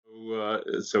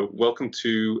So welcome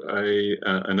to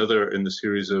another in the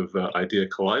series of Idea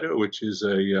Collider, which is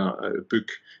a book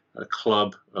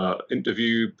club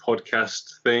interview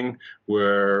podcast thing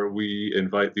where we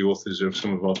invite the authors of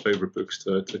some of our favorite books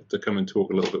to come and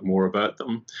talk a little bit more about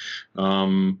them.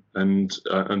 And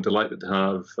I'm delighted to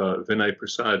have Vinay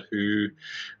Prasad, who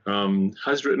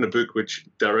has written a book which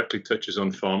directly touches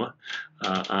on pharma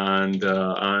and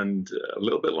a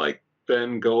little bit like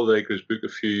Ben Goldacre's book a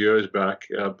few years back,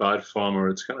 Bad Farmer.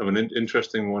 It's kind of an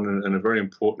interesting one and a very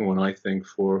important one, I think,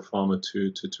 for pharma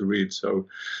to read. So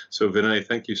Vinay,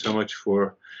 thank you so much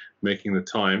for making the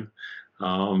time.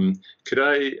 Could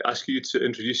I ask you to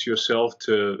introduce yourself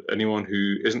to anyone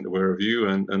who isn't aware of you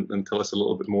and tell us a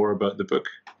little bit more about the book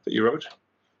that you wrote?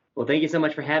 Well, thank you so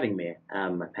much for having me.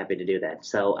 I'm happy to do that.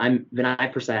 So I'm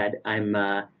Vinay Prasad. I'm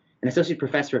an associate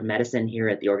professor of medicine here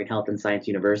at the Oregon Health and Science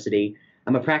University.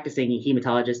 I'm a practicing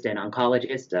hematologist and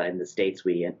oncologist. In the States,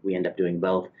 we end up doing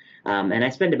both. And I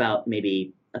spend about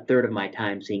maybe a third of my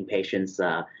time seeing patients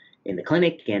in the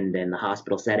clinic and in the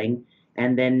hospital setting.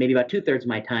 And then maybe about two-thirds of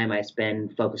my time I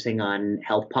spend focusing on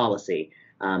health policy,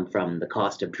 from the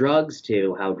cost of drugs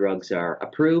to how drugs are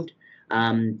approved,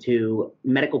 to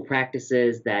medical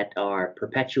practices that are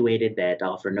perpetuated, that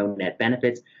offer no net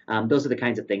benefits. Those are the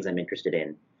kinds of things I'm interested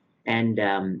in. And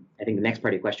I think the next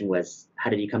part of your question was, how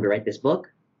did you come to write this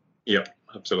book? Yep,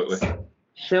 absolutely.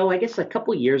 So I guess a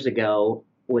couple years ago,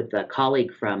 with a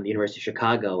colleague from the University of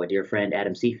Chicago, a dear friend,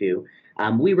 Adam Sifu,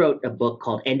 we wrote a book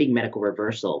called Ending Medical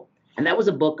Reversal. And that was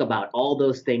a book about all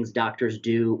those things doctors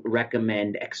do,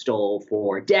 recommend, extol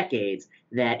for decades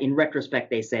that in retrospect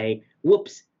they say,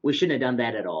 whoops, we shouldn't have done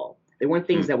that at all. They weren't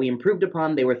things that we improved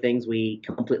upon. They were things we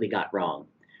completely got wrong.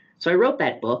 So I wrote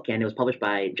that book, and it was published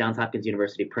by Johns Hopkins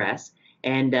University Press.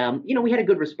 And, we had a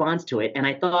good response to it. And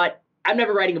I thought, I'm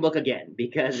never writing a book again,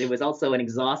 because it was also an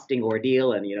exhausting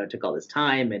ordeal. And, it took all this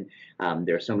time. And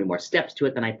there are so many more steps to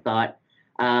it than I thought.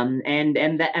 I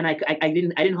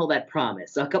didn't hold that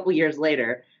promise. So a couple years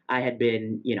later, I had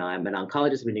been, I'm an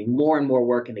oncologist, I've been doing more and more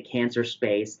work in the cancer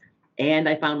space. And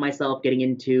I found myself getting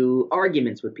into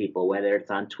arguments with people, whether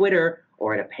it's on Twitter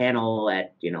or at a panel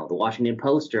at, the Washington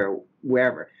Post or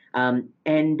wherever.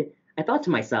 And I thought to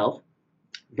myself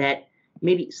that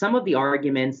maybe some of the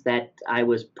arguments that I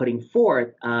was putting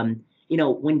forth,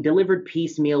 when delivered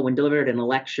piecemeal, when delivered in a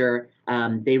lecture,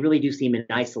 they really do seem in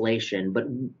isolation, but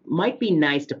might be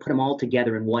nice to put them all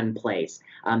together in one place,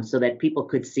 so that people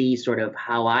could see sort of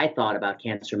how I thought about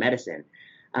cancer medicine.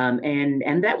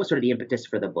 And that was sort of the impetus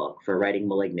for the book, for writing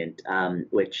Malignant,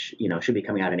 which, should be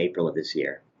coming out in April of this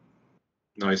year.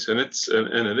 Nice. And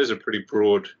it is a pretty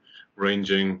broad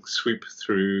ranging sweep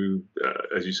through,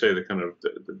 as you say, the kind of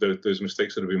those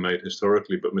mistakes that have been made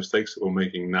historically, but mistakes that we're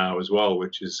making now as well,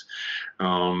 which is,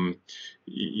 and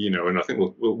I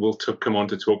think we'll come on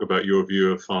to talk about your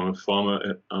view of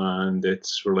pharma and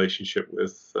its relationship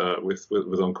with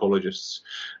oncologists.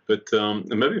 But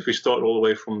maybe if we start all the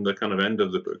way from the kind of end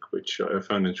of the book, which I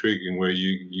found intriguing, where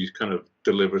you kind of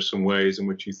deliver some ways in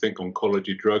which you think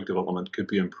oncology drug development could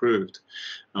be improved.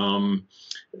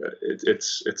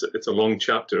 It's a long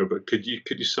chapter, but could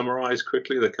you summarize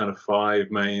quickly the kind of five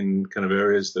main kind of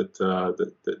areas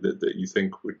that you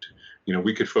think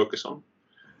we could focus on?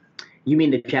 You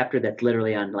mean the chapter that's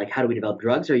literally on, like, how do we develop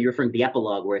drugs, or are you referring to the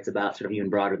epilogue where it's about sort of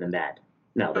even broader than that?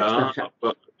 No, that's not.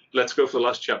 Well, let's go for the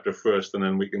last chapter first, and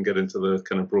then we can get into the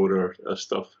kind of broader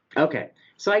stuff. Okay.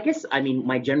 So I guess,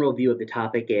 my general view of the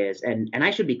topic is, and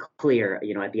I should be clear,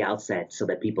 at the outset, so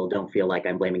that people don't feel like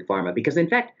I'm blaming pharma, because in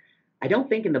fact, I don't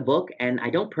think in the book, and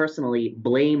I don't personally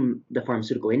blame the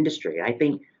pharmaceutical industry. I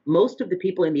think most of the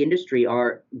people in the industry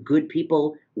are good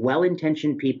people,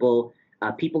 well-intentioned people,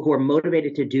 people who are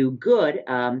motivated to do good.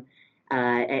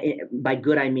 By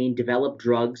good, I mean develop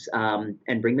drugs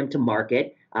and bring them to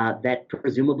market that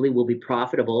presumably will be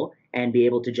profitable and be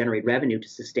able to generate revenue to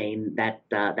sustain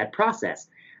that process.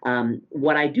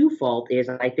 What I do fault is,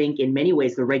 I think, in many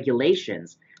ways, the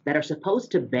regulations that are supposed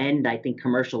to bend, I think,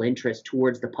 commercial interest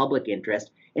towards the public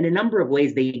interest. In a number of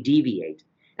ways, they deviate.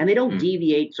 And they don't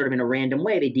deviate sort of in a random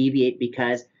way. They deviate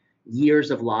because years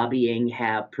of lobbying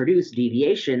have produced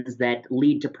deviations that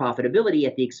lead to profitability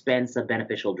at the expense of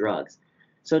beneficial drugs.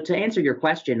 So to answer your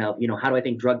question of, how do I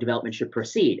think drug development should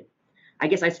proceed? I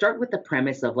guess I start with the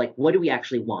premise of, like, what do we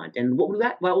actually want? And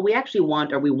what we actually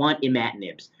want we want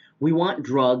imatinibs. We want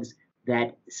drugs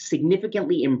that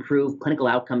significantly improve clinical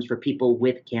outcomes for people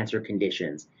with cancer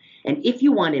conditions. And if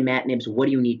you want imatinibs, what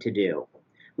do you need to do?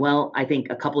 Well, I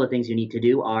think a couple of things you need to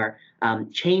do are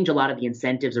change a lot of the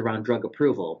incentives around drug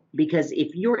approval. Because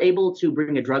if you're able to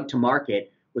bring a drug to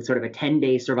market with sort of a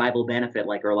 10-day survival benefit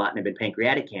like erlotinib in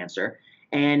pancreatic cancer,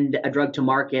 and a drug to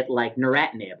market like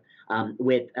neratinib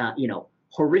with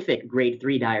horrific grade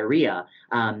 3 diarrhea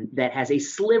that has a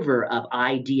sliver of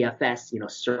IDFS,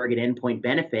 surrogate endpoint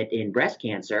benefit in breast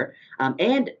cancer,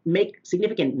 and make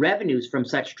significant revenues from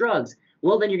such drugs,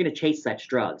 well, then you're going to chase such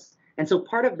drugs. And so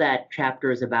part of that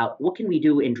chapter is about what can we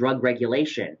do in drug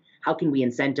regulation? How can we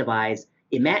incentivize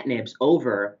imatinibs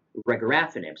over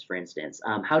regorafenibs, for instance?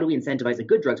 How do we incentivize the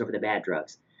good drugs over the bad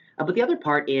drugs? But the other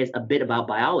part is a bit about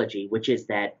biology, which is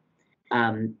that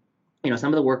some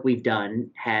of the work we've done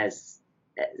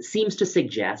seems to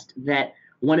suggest that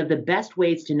one of the best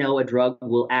ways to know a drug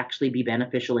will actually be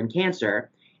beneficial in cancer.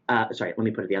 Let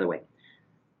me put it the other way.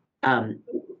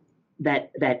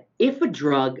 That if a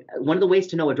drug, one of the ways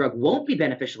to know a drug won't be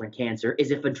beneficial in cancer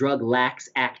is if a drug lacks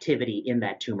activity in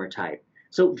that tumor type.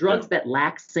 So drugs that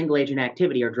lack single agent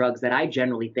activity are drugs that I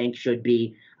generally think should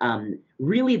be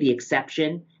really the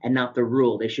exception and not the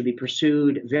rule. They should be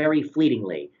pursued very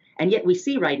fleetingly. And yet we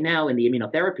see right now in the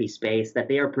immunotherapy space that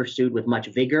they are pursued with much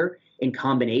vigor in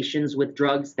combinations with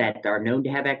drugs that are known to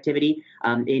have activity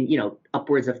in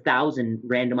upwards of 1,000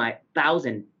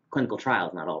 clinical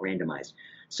trials, not all randomized.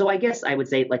 So I guess I would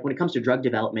say, like, when it comes to drug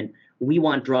development, we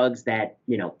want drugs that,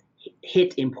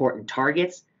 hit important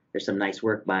targets. There's some nice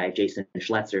work by Jason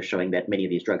Schletzer showing that many of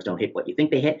these drugs don't hit what you think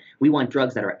they hit. We want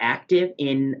drugs that are active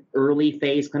in early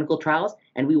phase clinical trials,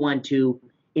 and we want to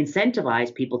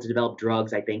incentivize people to develop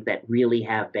drugs, I think, that really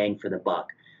have bang for the buck.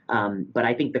 But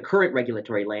I think the current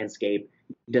regulatory landscape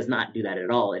does not do that at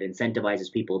all. It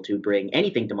incentivizes people to bring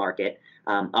anything to market,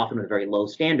 often with a very low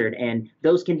standard, and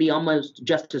those can be almost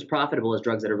just as profitable as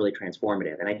drugs that are really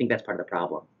transformative. And I think that's part of the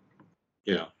problem.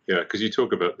 Yeah, because you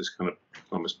talk about this kind of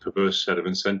almost perverse set of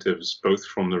incentives, both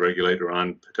from the regulator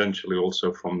and potentially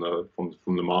also from the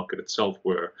market itself,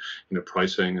 where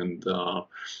pricing and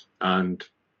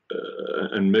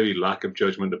maybe lack of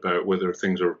judgment about whether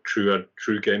things are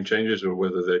true game changers or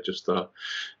whether they're just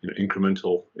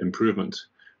incremental improvement.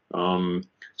 So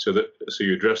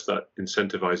you address that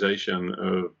incentivization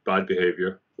of bad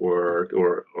behavior or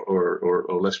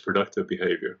less productive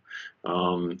behavior.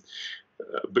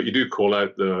 But you do call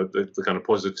out the kind of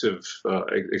positive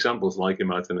examples like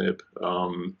imatinib,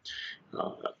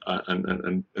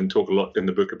 and talk a lot in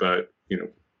the book about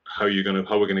how we're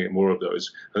going to get more of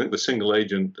those. I think the single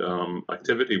agent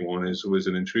activity one was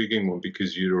an intriguing one,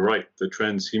 because you're right. The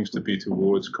trend seems to be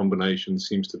towards combination,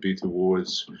 seems to be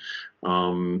towards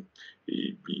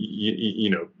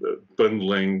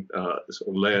bundling sort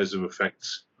of layers of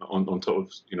effects on top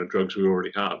of drugs we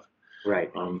already have.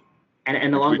 Right.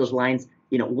 And along those lines,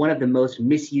 one of the most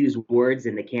misused words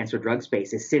in the cancer drug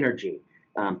space is synergy.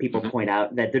 People point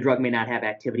out that the drug may not have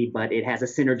activity, but it has a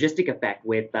synergistic effect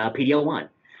with PD-L1.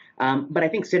 But I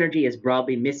think synergy is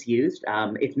broadly misused.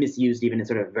 It's misused even in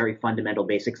sort of a very fundamental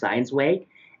basic science way.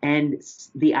 And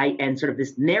sort of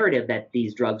this narrative that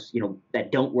these drugs,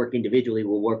 that don't work individually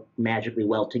will work magically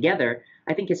well together,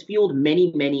 I think has fueled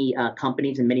many, many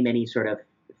companies and many, many sort of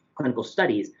clinical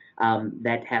studies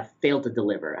that have failed to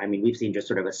deliver. I mean, we've seen just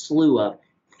sort of a slew of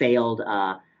failed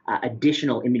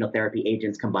additional immunotherapy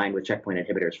agents combined with checkpoint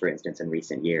inhibitors, for instance, in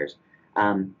recent years.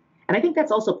 And I think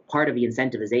that's also part of the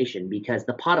incentivization, because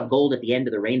the pot of gold at the end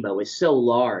of the rainbow is so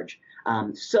large.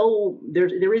 So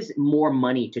there is more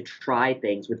money to try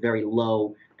things with very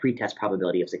low pretest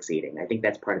probability of succeeding. I think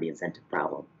that's part of the incentive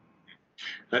problem.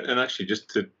 And actually, just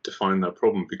to define that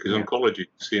problem, because oncology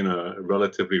has seen a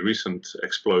relatively recent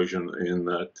explosion in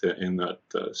that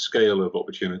scale of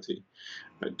opportunity.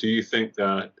 Do you think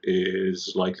that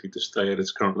is likely to stay at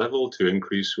its current level, to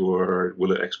increase, or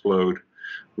will it explode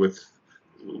with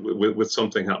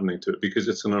something happening to it? Because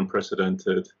it's an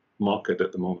unprecedented market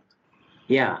at the moment.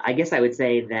 Yeah, I guess I would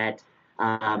say that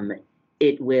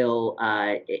it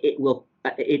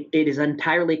is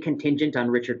entirely contingent on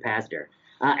Richard Pazdur.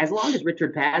 As long as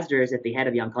Richard Pazdur is at the head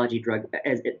of the oncology drug,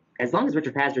 as long as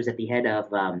Richard Pazdur is at the head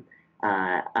of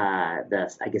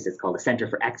I guess it's called the Center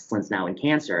for Excellence now in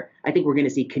Cancer, I think we're going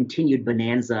to see continued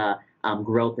bonanza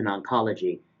growth in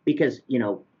oncology, because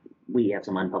we have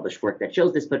some unpublished work that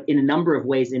shows this, but in a number of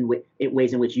ways in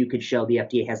which you could show the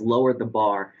FDA has lowered the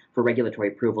bar for regulatory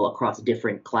approval across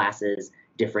different classes,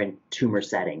 different tumor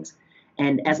settings.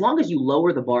 And as long as you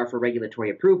lower the bar for regulatory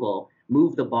approval,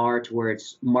 move the bar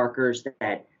towards markers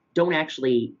that don't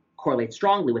actually correlate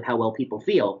strongly with how well people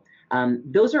feel,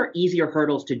 those are easier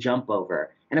hurdles to jump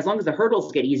over. And as long as the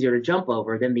hurdles get easier to jump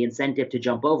over, then the incentive to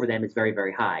jump over them is very,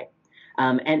 very high.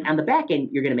 And on the back end,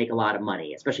 you're going to make a lot of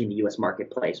money, especially in the U.S.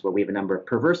 marketplace, where we have a number of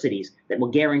perversities that will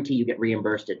guarantee you get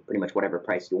reimbursed at pretty much whatever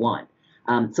price you want.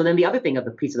 So then the other thing of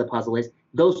the piece of the puzzle is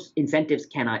those incentives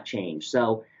cannot change.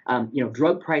 So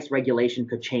Drug price regulation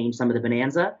could change some of the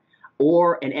bonanza,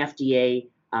 or an FDA,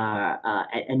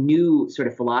 a new sort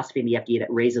of philosophy in the FDA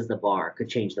that raises the bar could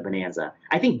change the bonanza.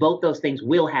 I think both those things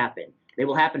will happen. They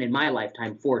will happen in my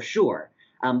lifetime for sure,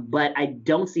 but I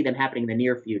don't see them happening in the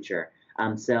near future.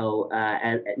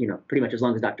 Pretty much as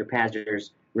long as Dr. Pazdur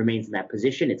remains in that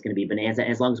position, it's going to be bonanza,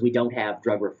 and as long as we don't have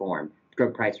drug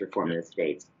price reform in the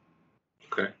States.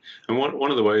 Okay, and one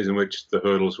of the ways in which the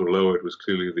hurdles were lowered was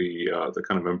clearly the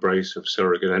kind of embrace of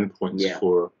surrogate endpoints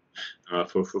for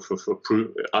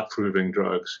approving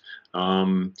drugs.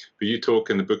 But you talk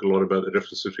in the book a lot about the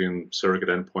difference between surrogate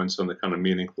endpoints and the kind of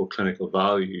meaningful clinical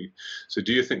value. So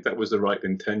do you think that was the right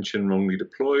intention wrongly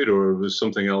deployed, or was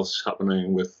something else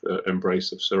happening with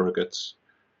embrace of surrogates?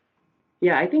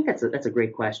 Yeah, I think that's a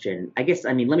great question. I guess,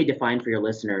 let me define for your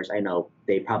listeners. I know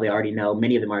they probably already know,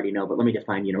 many of them already know, but let me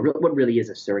define, what really is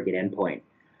a surrogate endpoint.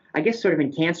 I guess sort of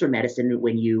in cancer medicine,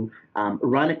 when you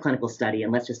run a clinical study,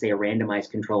 and let's just say a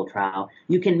randomized controlled trial,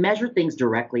 you can measure things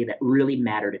directly that really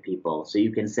matter to people. So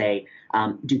you can say,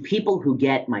 do people who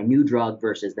get my new drug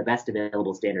versus the best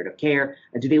available standard of care,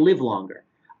 do they live longer?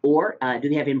 Or do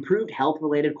they have improved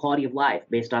health-related quality of life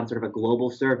based on sort of a global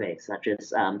survey, such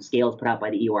as scales put out by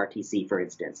the EORTC, for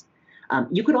instance?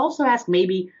 You could also ask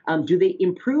maybe, do they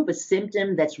improve a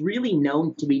symptom that's really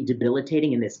known to be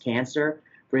debilitating in this cancer?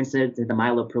 For instance, the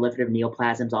myeloproliferative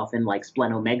neoplasms, often like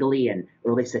splenomegaly and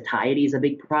early satiety, is a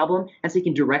big problem. And so you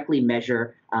can directly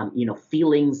measure,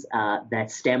 feelings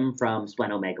that stem from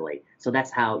splenomegaly. So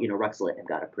that's how, ruxolitinib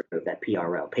got approved, that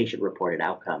PRO, patient-reported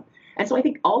outcome. And so I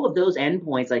think all of those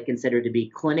endpoints I consider to be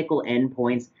clinical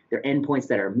endpoints. They're endpoints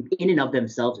that are in and of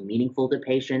themselves meaningful to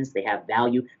patients. They have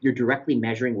value. You're directly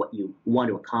measuring what you want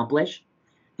to accomplish.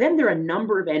 Then there are a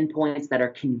number of endpoints that are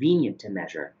convenient to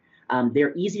measure.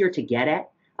 They're easier to get at.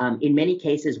 In many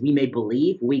cases, we may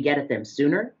believe we get at them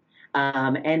sooner.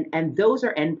 And those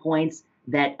are endpoints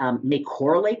that may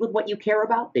correlate with what you care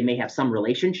about. They may have some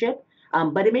relationship,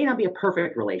 but it may not be a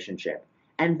perfect relationship.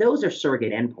 And those are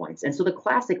surrogate endpoints. And so the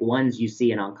classic ones you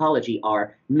see in oncology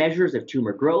are measures of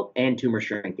tumor growth and tumor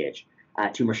shrinkage.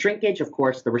 Tumor shrinkage, of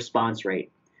course, the response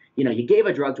rate. You gave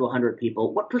a drug to 100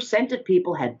 people. What percent of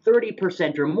people had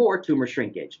 30% or more tumor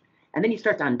shrinkage? And then you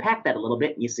start to unpack that a little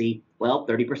bit, and you see, well,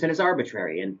 30% is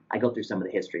arbitrary. And I go through some of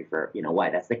the history for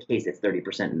why that's the case. It's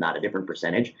 30% and not a different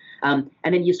percentage. And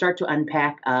then you start to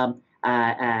unpack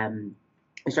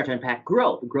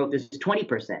growth. Growth is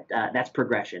 20%. That's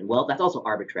progression. Well, that's also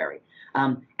arbitrary.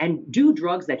 And do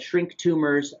drugs that shrink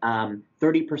tumors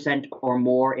 30% or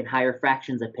more in higher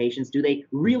fractions of patients, do they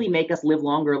really make us live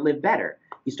longer or live better?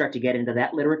 You start to get into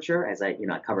that literature, as I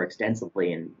cover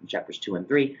extensively in chapters 2 and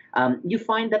 3. You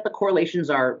find that the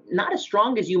correlations are not as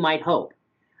strong as you might hope.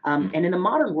 And in the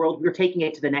modern world, we're taking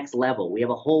it to the next level. We have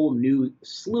a whole new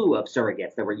slew of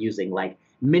surrogates that we're using, like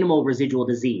minimal residual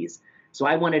disease. So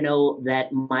I want to know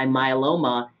that my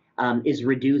myeloma is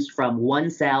reduced from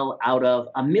 1 cell out of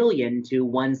 1 million to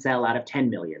 1 cell out of 10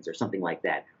 millions, or something like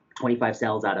that. 25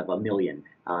 cells out of 1 million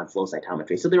on flow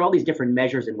cytometry. So there are all these different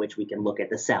measures in which we can look at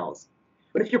the cells.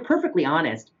 But if you're perfectly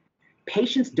honest,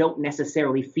 patients don't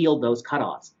necessarily feel those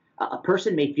cutoffs. A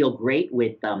person may feel great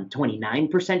with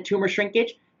 29% tumor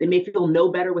shrinkage. They may feel no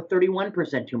better with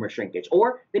 31% tumor shrinkage,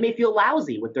 or they may feel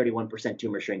lousy with 31%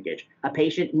 tumor shrinkage. A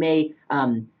patient may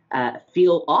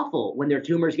feel awful when their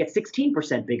tumors get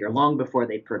 16% bigger long before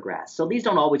they progress. So these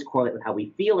don't always correlate with how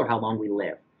we feel or how long we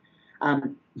live.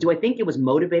 Do I think it was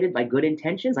motivated by good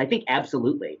intentions? I think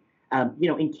absolutely.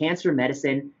 In cancer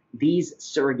medicine, these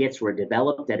surrogates were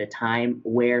developed at a time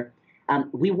where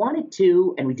we wanted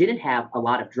to, and we didn't have a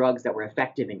lot of drugs that were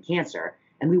effective in cancer,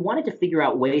 and we wanted to figure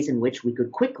out ways in which we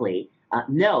could quickly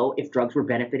know if drugs were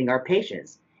benefiting our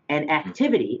patients. And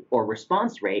activity or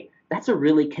response rate, that's a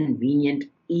really convenient,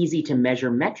 easy to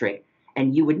measure metric.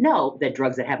 And you would know that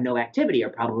drugs that have no activity are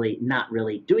probably not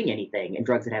really doing anything, and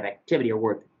drugs that have activity are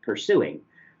worth pursuing.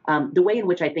 The way in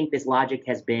which I think this logic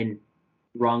has been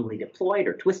wrongly deployed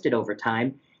or twisted over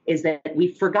time is that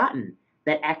we've forgotten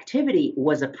that activity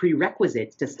was a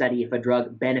prerequisite to study if a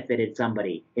drug benefited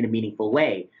somebody in a meaningful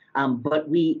way. But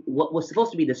what was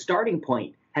supposed to be the starting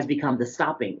point has become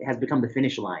the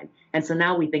finish line. And so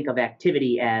now we think of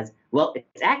activity as, well,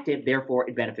 it's active, therefore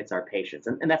it benefits our patients.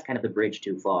 And that's kind of the bridge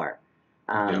too far.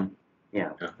 Yeah.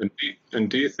 And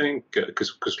do you think,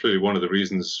 because clearly one of the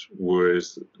reasons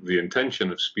was the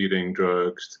intention of speeding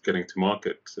drugs getting to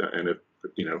market, and if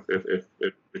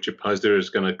Richard Pazdur is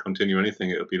going to continue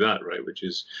anything, it'll be that, right, which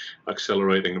is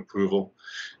accelerating approval.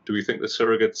 Do we think that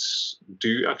surrogates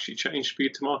do actually change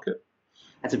speed to market?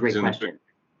 That's a great question.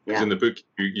 Because in the book,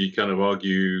 you kind of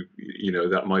argue,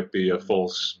 that might be a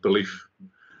false belief.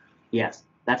 Yes.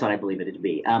 That's what I believe it to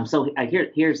be.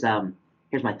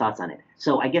 Here's my thoughts on it.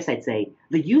 So I guess I'd say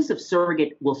the use of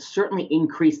surrogate will certainly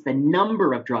increase the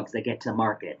number of drugs that get to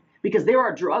market because there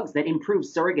are drugs that improve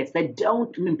surrogates that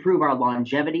don't improve our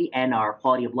longevity and our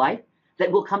quality of life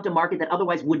that will come to market that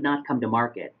otherwise would not come to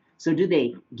market. So do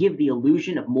they give the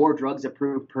illusion of more drugs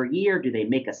approved per year? Do they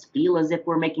make us feel as if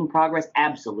we're making progress?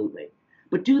 Absolutely.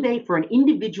 But do they, for an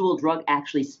individual drug,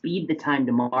 actually speed the time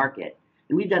to market?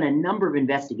 And we've done a number of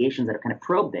investigations that have kind of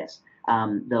probed this.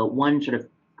 The one sort of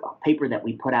paper that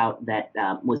we put out that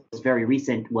was very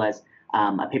recent was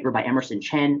a paper by Emerson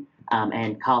Chen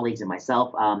and colleagues and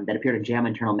myself that appeared in JAMA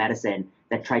Internal Medicine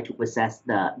that tried to assess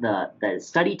the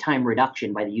study time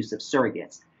reduction by the use of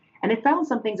surrogates. And it found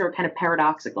some things that are kind of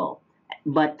paradoxical,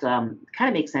 but kind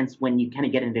of makes sense when you kind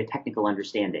of get into technical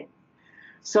understanding.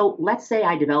 So let's say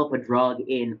I develop a drug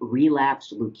in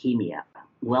relapsed leukemia.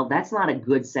 Well, that's not a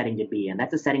good setting to be in.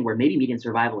 That's a setting where maybe median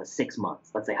survival is 6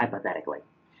 months, let's say hypothetically.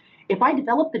 If I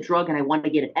develop the drug and I want to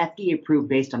get it FDA approved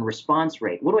based on response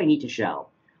rate, what do I need to show?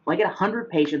 Well, I get 100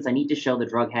 patients. I need to show the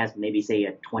drug has maybe, say,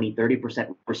 a 20,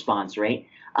 30% response rate.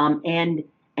 And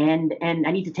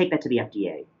I need to take that to the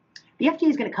FDA. The FDA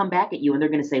is going to come back at you and they're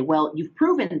going to say, well, you've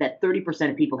proven that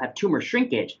 30% of people have tumor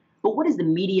shrinkage, but what is the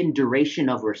median duration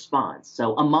of response?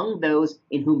 So among those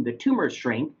in whom the tumors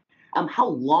shrink, how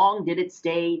long did it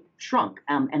stay shrunk?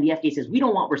 And the FDA says, we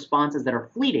don't want responses that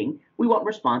are fleeting. We want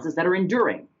responses that are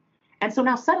enduring. And so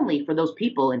now suddenly for those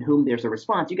people in whom there's a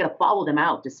response, you got to follow them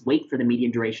out to wait for the median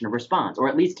duration of response, or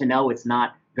at least to know it's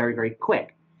not very, very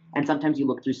quick. And sometimes you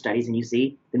look through studies and you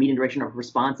see the median duration of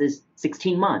response is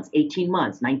 16 months, 18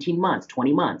 months, 19 months,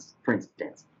 20 months, for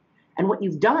instance. And what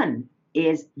you've done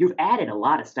is you've added a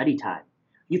lot of study time.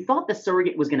 You thought the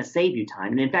surrogate was going to save you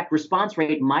time. And in fact, response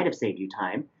rate might have saved you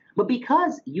time. But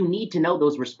because you need to know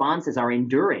those responses are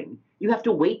enduring, you have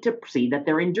to wait to see that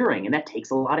they're enduring. And that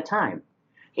takes a lot of time.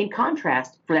 In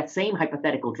contrast, for that same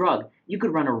hypothetical drug, you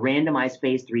could run a randomized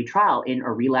phase 3 trial in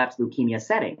a relapsed leukemia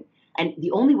setting. And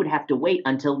you only would have to wait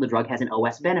until the drug has an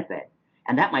OS benefit.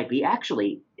 And that might be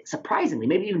actually, surprisingly,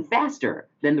 maybe even faster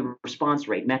than the response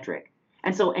rate metric.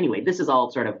 And so anyway, this is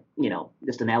all sort of,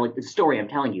 just the story I'm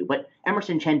telling you. But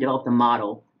Emerson Chen developed a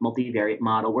model, multivariate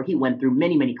model, where he went through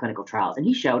many, many clinical trials. And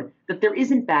he showed that there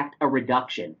is, in fact, a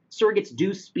reduction. Surrogates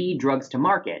do speed drugs to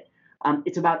market.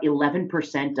 It's about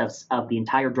 11% of the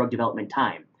entire drug development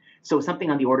time. So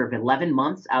something on the order of 11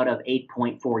 months out of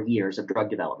 8.4 years of drug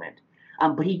development.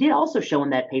 But he did also show in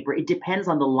that paper, it depends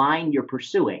on the line you're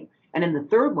pursuing. And in the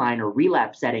third line or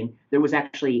relapse setting, there was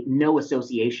actually no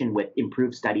association with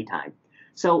improved study time.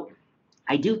 So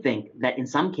I do think that in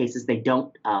some cases, they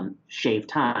don't shave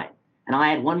time. And I'll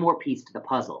add one more piece to the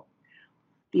puzzle.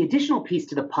 The additional piece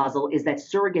to the puzzle is that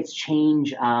surrogates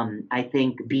change, I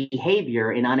think,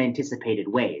 behavior in unanticipated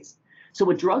ways.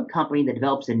 So a drug company that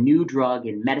develops a new drug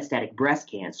in metastatic breast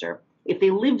cancer, if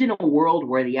they lived in a world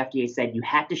where the FDA said you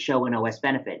had to show an OS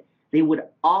benefit, they would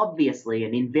obviously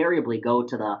and invariably go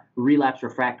to the relapse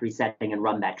refractory setting and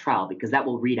run that trial because that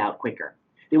will read out quicker.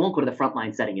 They won't go to the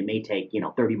frontline setting. It may take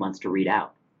 30 months to read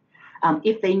out.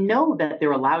 If they know that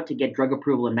they're allowed to get drug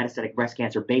approval in metastatic breast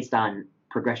cancer based on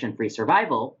progression-free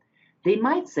survival, they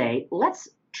might say, let's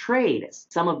trade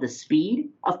some of the speed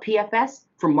of PFS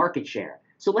for market share.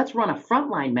 So let's run a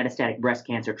frontline metastatic breast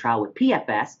cancer trial with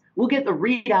PFS. We'll get the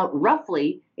readout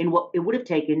roughly in what it would have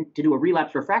taken to do a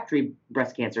relapse refractory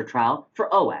breast cancer trial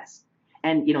for OS.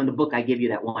 And in the book, I give you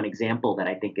that one example that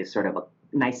I think is sort of a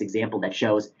nice example that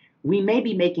shows we may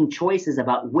be making choices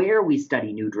about where we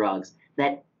study new drugs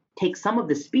that take some of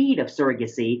the speed of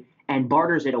surrogacy and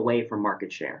barters it away from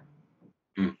market share.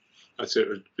 That's it.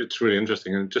 It's really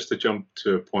interesting. And just to jump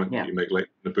to a point that you make late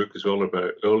in the book as well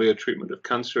about earlier treatment of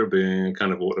cancer being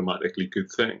kind of automatically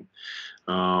good thing.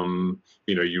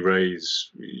 You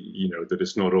raise, that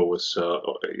it's not always,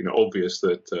 obvious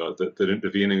that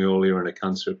intervening earlier in a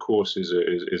cancer course is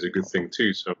a good thing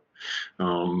too. So,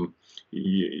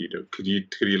 could you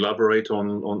elaborate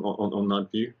on that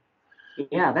view?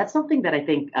 Yeah, that's something that I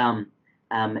think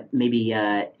maybe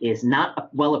is not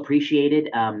well appreciated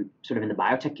sort of in the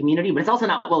biotech community, but it's also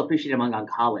not well appreciated among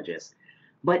oncologists.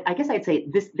 But I guess I'd say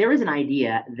there is an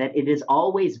idea that it is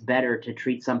always better to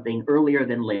treat something earlier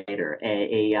than later.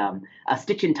 A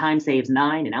stitch in time saves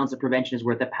 9, an ounce of prevention is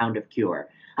worth a pound of cure.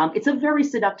 It's a very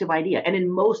seductive idea. And in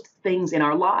most things in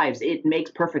our lives, it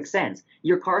makes perfect sense.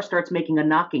 Your car starts making a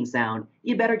knocking sound.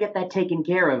 You better get that taken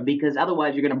care of because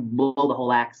otherwise you're going to blow the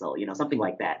whole axle, something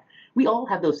like that. We all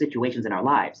have those situations in our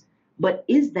lives. But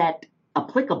is that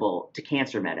applicable to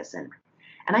cancer medicine?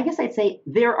 And I guess I'd say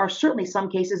there are certainly some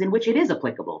cases in which it is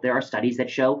applicable. There are studies that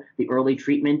show the early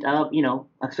treatment of,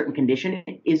 a certain condition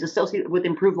is associated with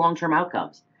improved long-term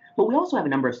outcomes. But we also have a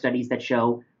number of studies that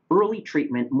show early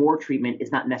treatment, more treatment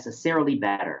is not necessarily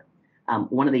better.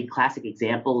 One of the classic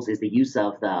examples is the use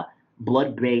of the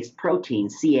blood-based protein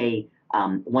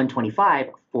CA125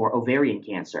 for ovarian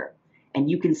cancer. And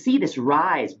you can see this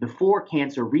rise before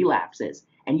cancer relapses,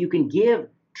 and you can give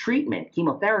treatment,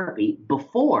 chemotherapy,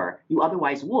 before you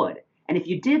otherwise would. And if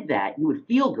you did that, you would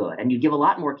feel good, and you'd give a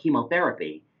lot more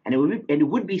chemotherapy, and it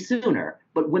would be sooner,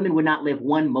 but women would not live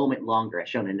 1 moment longer, as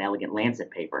shown in an elegant Lancet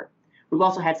paper. We've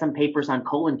also had some papers on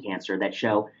colon cancer that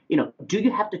show, do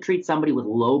you have to treat somebody with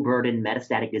low burden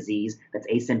metastatic disease that's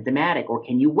asymptomatic, or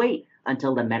can you wait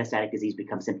until the metastatic disease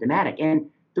becomes symptomatic? And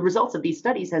the results of these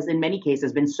studies has in many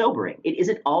cases been sobering. It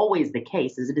isn't always the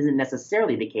case, as it isn't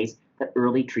necessarily the case that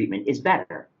early treatment is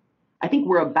better. I think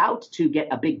we're about to get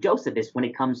a big dose of this when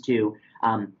it comes to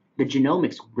the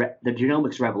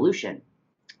genomics revolution.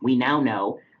 We now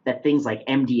know that things like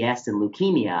MDS and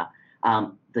leukemia,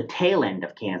 the tail end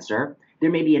of cancer, there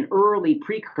may be an early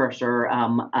precursor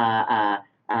clonal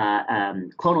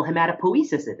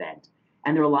hematopoiesis event.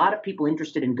 And there are a lot of people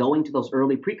interested in going to those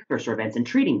early precursor events and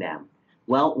treating them.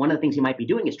 Well, one of the things you might be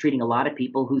doing is treating a lot of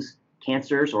people whose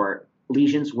cancers or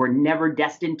lesions were never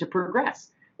destined to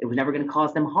progress. It was never going to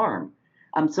cause them harm.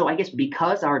 So I guess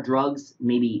because our drugs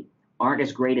maybe aren't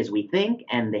as great as we think,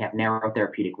 and they have narrow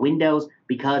therapeutic windows,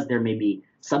 because there may be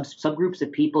subgroups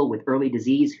of people with early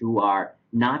disease who are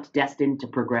not destined to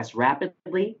progress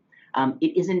rapidly,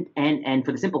 it isn't, and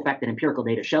for the simple fact that empirical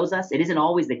data shows us, it isn't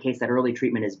always the case that early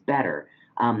treatment is better.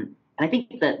 And I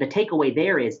think that the takeaway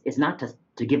there is not to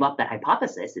give up that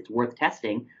hypothesis. It's worth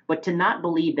testing, but to not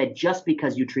believe that just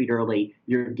because you treat early,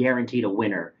 you're guaranteed a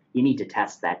winner. You need to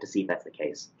test that to see if that's the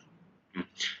case.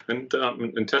 And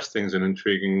testing is an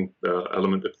intriguing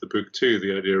element of the book too.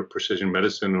 The idea of precision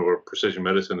medicine, or precision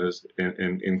medicine is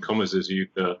in commas, as you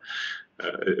call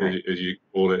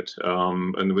it.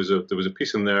 And there was a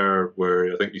piece in there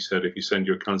where I think you said if you send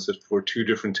your cancer for 2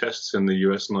 different tests in the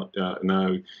US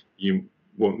now, you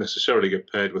won't necessarily get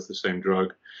paired with the same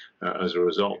drug as a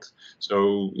result.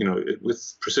 So,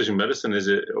 with precision medicine,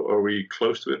 are we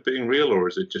close to it being real, or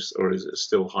is it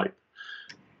still hype?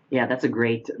 Yeah, that's a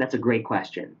great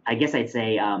question. I guess I'd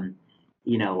say,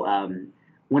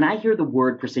 when I hear the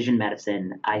word precision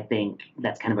medicine, I think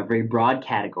that's kind of a very broad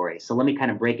category. So let me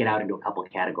kind of break it out into a couple of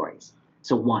categories.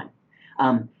 So one,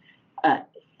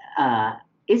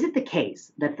 is it the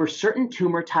case that for certain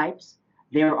tumor types,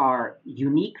 there are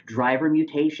unique driver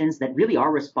mutations that really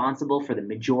are responsible for the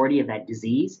majority of that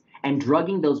disease, and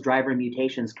drugging those driver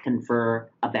mutations confer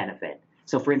a benefit?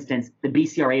 So for instance, the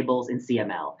BCR-ABLs in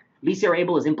CML.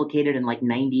 BCR-ABL is implicated in like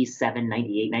 97,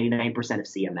 98, 99% of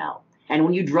CML. And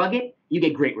when you drug it, you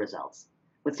get great results.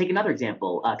 Let's take another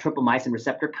example, tryptophan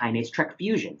receptor kinase TRK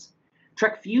fusions.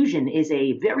 TRK fusion is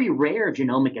a very rare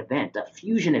genomic event, a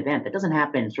fusion event that doesn't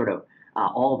happen sort of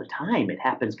all the time. It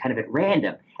happens kind of at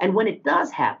random. And when it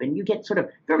does happen, you get sort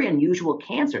of very unusual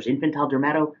cancers, infantile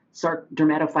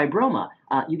dermatofibroma.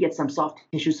 You get some soft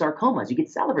tissue sarcomas. You get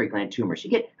salivary gland tumors. You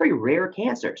get very rare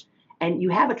cancers. And you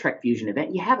have a TRK fusion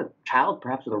event. You have a child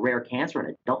perhaps with a rare cancer,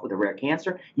 an adult with a rare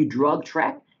cancer. You drug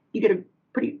TRK, you get a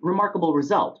pretty remarkable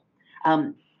result.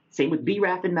 Same with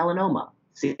BRAF and melanoma.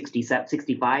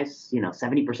 65,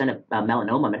 70% of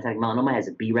melanoma, metastatic melanoma, has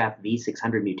a BRAF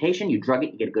V600 mutation. You drug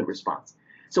it, you get a good response.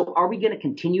 So are we going to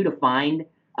continue to find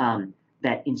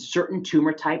that in certain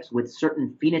tumor types with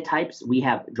certain phenotypes, we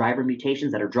have driver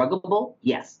mutations that are druggable?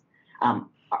 Yes.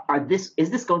 Is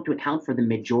this going to account for the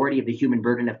majority of the human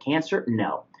burden of cancer?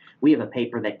 No. We have a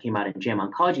paper that came out in JAMA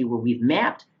Oncology where we've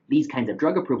mapped these kinds of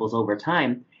drug approvals over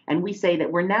time, and we say that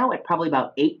we're now at probably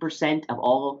about 8% of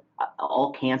all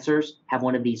cancers have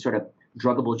one of these sort of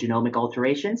druggable genomic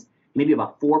alterations. Maybe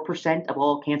about 4% of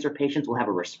all cancer patients will have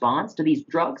a response to these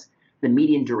drugs. The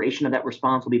median duration of that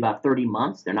response will be about 30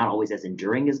 months. They're not always as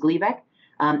enduring as Gleevec.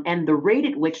 And the rate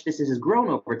at which this has grown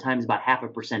over time is about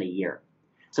 0.5% a year.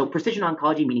 So precision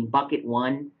oncology, meaning bucket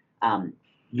one,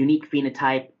 unique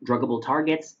phenotype, druggable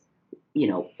targets,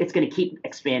 it's going to keep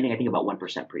expanding, I think, about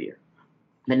 1% per year.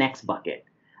 The next bucket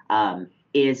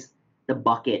is the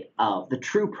bucket of the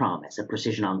true promise of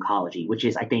precision oncology, which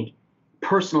is, I think,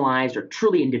 personalized or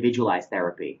truly individualized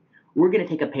therapy. We're going to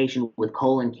take a patient with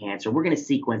colon cancer. We're going to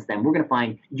sequence them. We're going to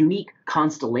find unique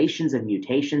constellations of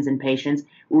mutations in patients.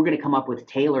 We're going to come up with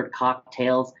tailored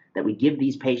cocktails that we give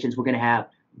these patients. We're going to have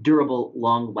durable,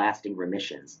 long-lasting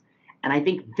remissions. And I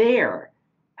think the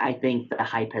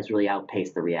hype has really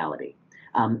outpaced the reality.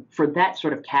 For that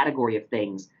sort of category of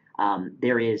things,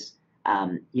 there is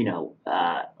a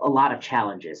lot of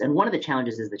challenges. And one of the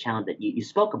challenges is the challenge that you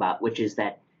spoke about, which is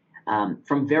that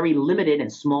from very limited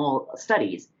and small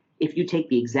studies, if you take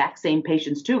the exact same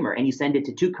patient's tumor and you send it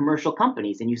to two commercial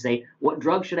companies and you say, what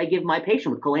drug should I give my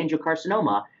patient with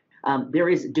cholangiocarcinoma? There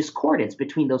is discordance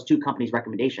between those two companies'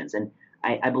 recommendations. And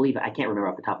I believe, I can't remember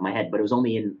off the top of my head, but it was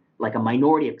only in like a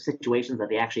minority of situations that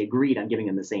they actually agreed on giving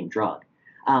them the same drug.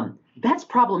 That's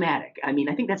problematic. I mean,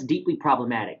 I think that's deeply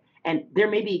problematic. And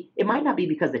it might not be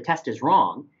because the test is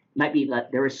wrong. It might be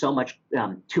that there is so much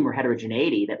tumor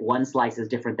heterogeneity that one slice is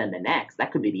different than the next.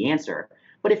 That could be the answer.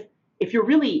 But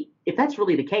if that's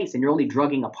really the case and you're only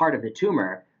drugging a part of the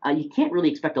tumor, you can't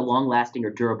really expect a long-lasting or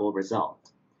durable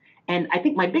result. And I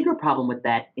think my bigger problem with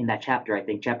that in that chapter, I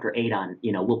think chapter 8 on,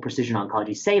 will precision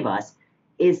oncology save us,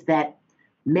 is that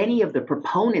many of the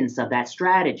proponents of that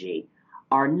strategy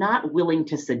are not willing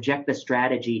to subject the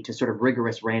strategy to sort of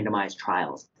rigorous randomized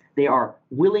trials. They are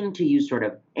willing to use sort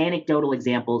of anecdotal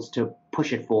examples to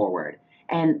push it forward.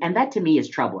 And that to me is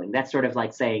troubling. That's sort of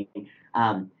like saying,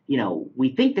 we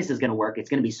think this is going to work. It's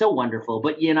going to be so wonderful,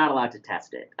 but you're not allowed to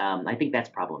test it. I think that's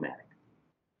problematic.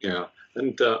 Yeah,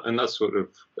 and that sort of,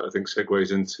 I think,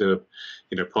 segues into,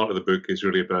 part of the book is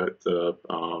really about the,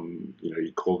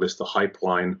 you call this the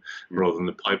pipeline rather than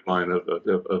the pipeline of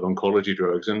oncology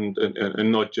drugs, and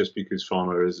not just because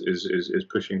pharma is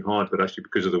pushing hard, but actually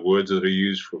because of the words that are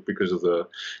used, because of the,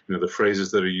 the phrases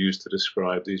that are used to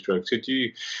describe these drugs. Could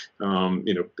you,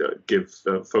 give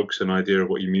folks an idea of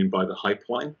what you mean by the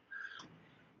pipeline?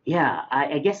 Yeah,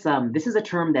 I guess this is a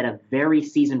term that a very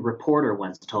seasoned reporter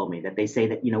once told me, that they say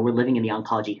that, we're living in the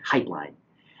oncology pipeline.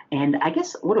 And I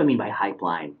guess, what do I mean by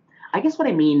pipeline? I guess what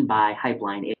I mean by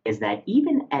pipeline is that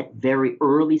even at very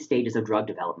early stages of drug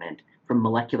development, from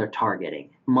molecular target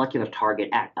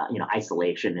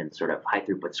isolation and sort of high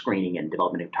throughput screening and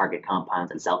development of target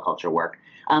compounds and cell culture work,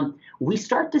 we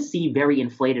start to see very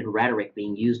inflated rhetoric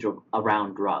being used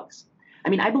around drugs. I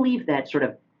mean, I believe that sort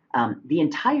of the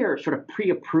entire sort of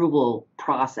pre-approval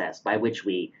process by which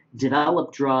we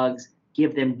develop drugs,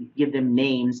 give them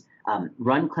names,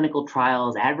 run clinical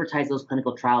trials, advertise those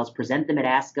clinical trials, present them at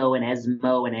ASCO and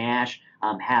ESMO and ASH,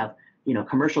 have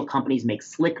commercial companies make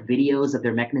slick videos of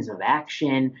their mechanism of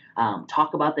action,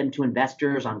 talk about them to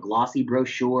investors on glossy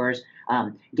brochures,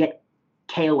 get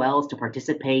KOLs to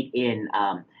participate in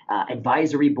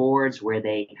advisory boards where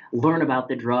they learn about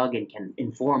the drug and can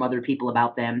inform other people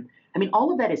about them. I mean,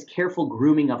 all of that is careful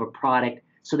grooming of a product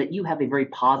so that you have a very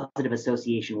positive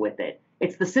association with it.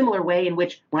 It's the similar way in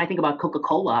which, when I think about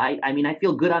Coca-Cola, I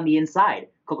feel good on the inside.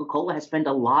 Coca-Cola has spent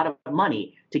a lot of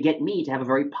money to get me to have a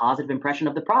very positive impression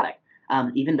of the product,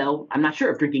 even though I'm not sure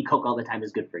if drinking Coke all the time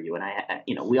is good for you.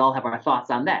 And we all have our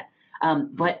thoughts on that.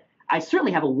 But I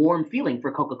certainly have a warm feeling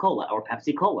for Coca-Cola or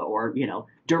Pepsi-Cola or,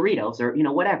 Doritos or,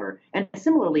 whatever. And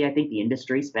similarly, I think the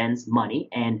industry spends money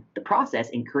and the process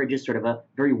encourages sort of a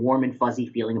very warm and fuzzy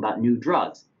feeling about new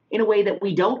drugs in a way that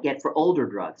we don't get for older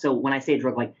drugs. So when I say a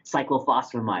drug like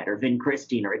cyclophosphamide or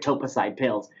vincristine or etoposide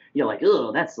pills, you're like,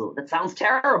 oh, that sounds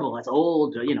terrible. That's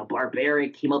old,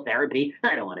 barbaric chemotherapy.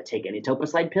 I don't want to take an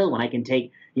etoposide pill when I can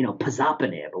take,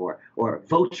 pazopanib or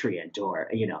Votrient or,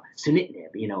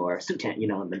 sunitinib, or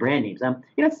Sutent, the brand names.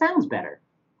 It sounds better.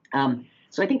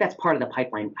 So I think that's part of the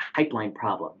pipeline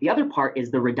problem. The other part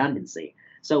is the redundancy.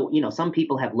 So, some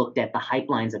people have looked at the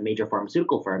pipelines of major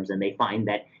pharmaceutical firms and they find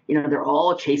that, they're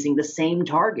all chasing the same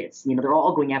targets. They're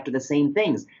all going after the same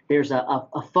things. There's a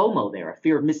FOMO there, a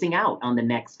fear of missing out on the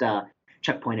next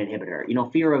checkpoint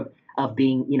inhibitor, fear of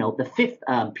being, the fifth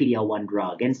PD-L1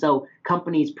 drug. And so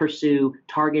companies pursue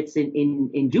targets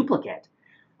in duplicate.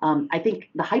 I think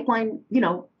the pipeline,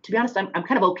 to be honest, I'm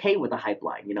kind of okay with the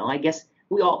pipeline. I guess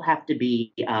we all have to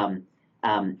be, you have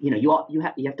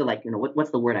to like,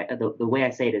 what's the word? The way I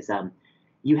say it is,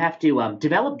 you have to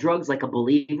develop drugs like a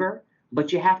believer,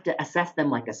 but you have to assess them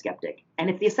like a skeptic. And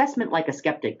if the assessment like a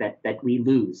skeptic that we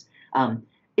lose,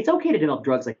 it's okay to develop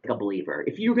drugs like a believer.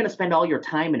 If you're going to spend all your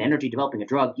time and energy developing a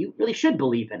drug, you really should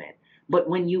believe in it. But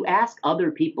when you ask other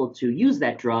people to use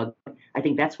that drug, I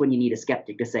think that's when you need a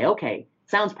skeptic to say, okay,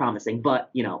 sounds promising,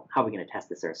 but how are we going to test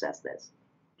this or assess this?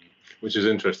 Which is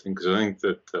interesting because I think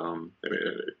that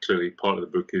clearly part of the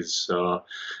book is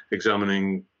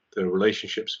examining the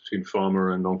relationships between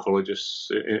pharma and oncologists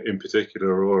in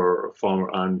particular, or pharma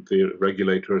and the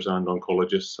regulators and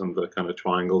oncologists, and the kind of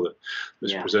triangle that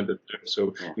was presented there.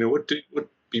 So,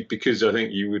 because I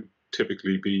think you would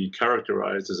typically be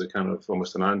characterized as a kind of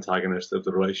almost an antagonist of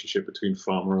the relationship between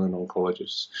pharma and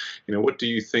oncologists. What do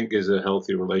you think is a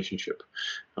healthy relationship,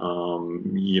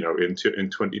 in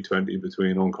 2020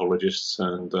 between oncologists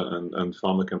and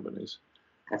pharma companies?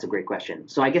 That's a great question.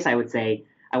 So I guess I would say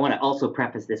I want to also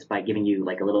preface this by giving you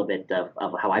like a little bit of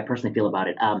how I personally feel about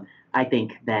it. I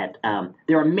think that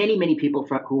there are many, many people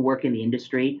who work in the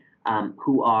industry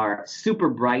who are super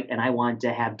bright, and I want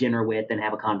to have dinner with and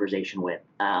have a conversation with.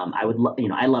 I would,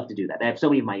 I love to do that. I have so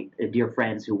many of my dear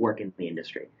friends who work in the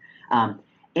industry,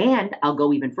 and I'll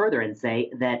go even further and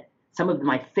say that some of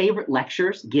my favorite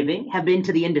lectures giving have been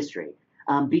to the industry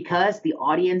because the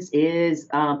audience is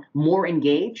more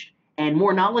engaged and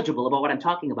more knowledgeable about what I'm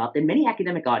talking about than many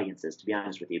academic audiences, to be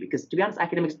honest with you, because to be honest,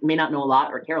 academics may not know a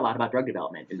lot or care a lot about drug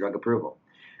development and drug approval.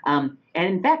 And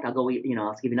in fact, I'll give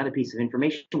you another piece of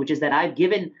information, which is that I've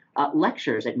given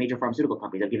lectures at major pharmaceutical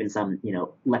companies. I've given some,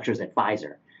 lectures at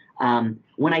Pfizer.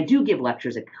 When I do give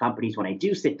lectures at companies, when I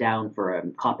do sit down for a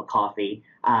cup of coffee,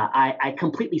 I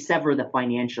completely sever the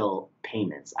financial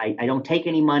payments. I don't take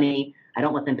any money. I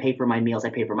don't let them pay for my meals. I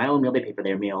pay for my own meal. They pay for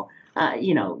their meal.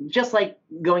 Just like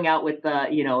going out with,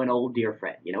 an old dear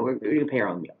friend. We're going to pay our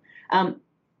own meal.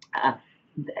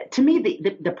 To me,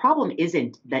 the problem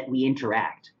isn't that we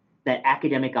interact, that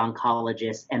academic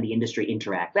oncologists and the industry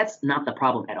interact. That's not the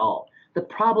problem at all. The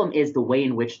problem is the way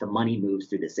in which the money moves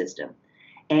through the system.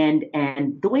 And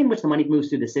the way in which the money moves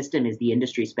through the system is the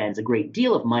industry spends a great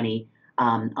deal of money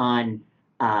on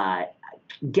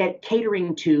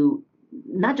catering to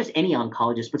not just any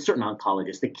oncologist, but certain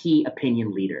oncologists, the key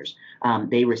opinion leaders.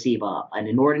 They receive an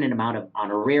inordinate amount of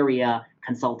honoraria,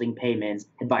 consulting payments,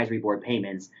 advisory board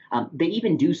payments. They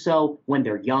even do so when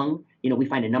they're young. We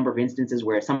find a number of instances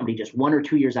where somebody just 1 or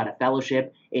 2 years out of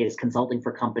fellowship is consulting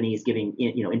for companies, giving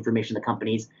information to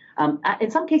companies.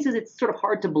 In some cases, it's sort of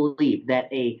hard to believe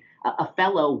that a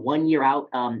fellow 1 year out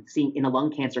seeing in a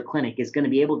lung cancer clinic is going to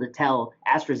be able to tell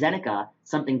AstraZeneca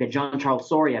something that Jean-Charles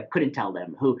Soria couldn't tell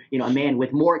them, who, a man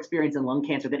with more experience in lung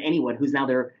cancer than anyone, who's now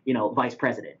their, vice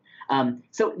president.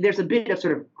 So there's a bit of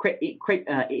sort of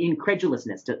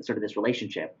incredulousness to sort of this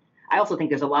relationship. I also think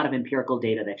there's a lot of empirical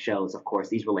data that shows, of course,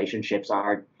 these relationships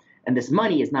are, and this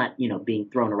money is not, being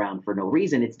thrown around for no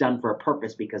reason. It's done for a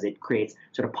purpose because it creates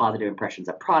sort of positive impressions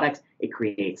of products. It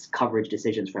creates coverage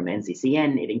decisions from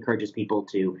NCCN. It encourages people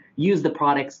to use the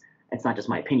products. It's not just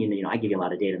my opinion. I give you a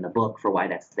lot of data in the book for why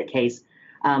that's the case.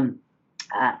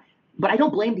 But I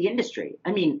don't blame the industry.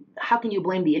 I mean, how can you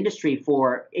blame the industry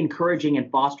for encouraging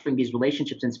and fostering these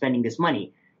relationships and spending this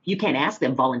money? You can't ask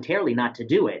them voluntarily not to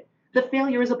do it. The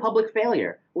failure is a public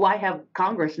failure. Why have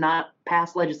Congress not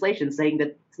passed legislation saying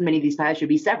that many of these ties should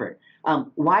be severed?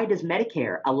 Why does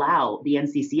Medicare allow the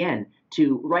NCCN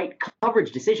to write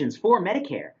coverage decisions for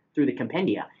Medicare through the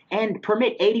compendia and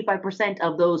permit 85%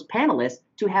 of those panelists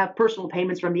to have personal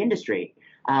payments from the industry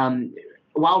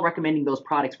while recommending those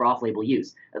products for off-label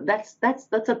use? That's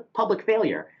a public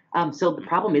failure. So the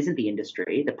problem isn't the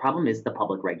industry. The problem is the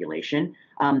public regulation.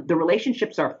 The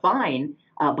relationships are fine,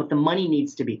 but the money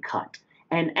needs to be cut.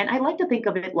 And I like to think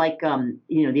of it like, the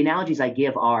analogies I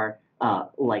give are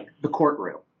like the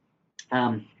courtroom.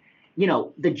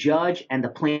 The judge and the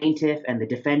plaintiff and the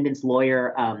defendant's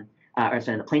lawyer,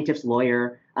 the plaintiff's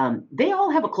lawyer, they all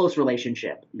have a close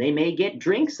relationship. They may get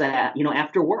drinks,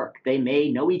 after work. They may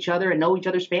know each other and know each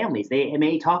other's families. They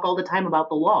may talk all the time about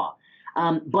the law.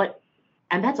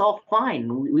 And that's all fine.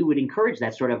 We would encourage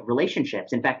that sort of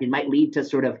relationships. In fact, it might lead to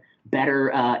sort of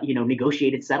better,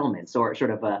 negotiated settlements or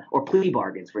sort of or plea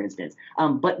bargains, for instance.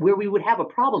 But where we would have a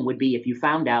problem would be if you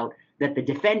found out that the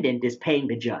defendant is paying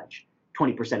the judge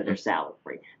 20% of their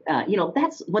salary.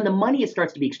 That's when the money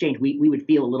starts to be exchanged. We would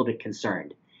feel a little bit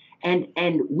concerned,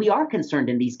 and we are concerned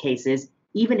in these cases,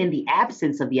 even in the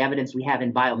absence of the evidence we have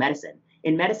in biomedicine.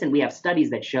 In medicine, we have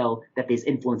studies that show that these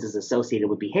influences associated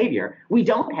with behavior. We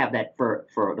don't have that for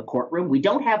the courtroom. We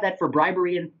don't have that for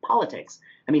bribery in politics.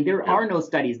 I mean, there are no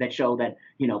studies that show that,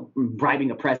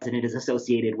 bribing a president is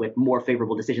associated with more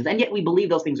favorable decisions. And yet we believe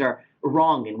those things are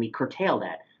wrong and we curtail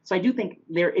that. So I do think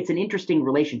it's an interesting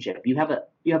relationship. You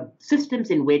have systems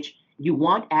in which you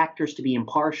want actors to be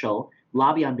impartial,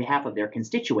 lobby on behalf of their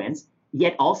constituents,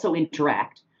 yet also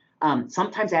interact,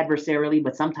 sometimes adversarially,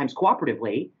 but sometimes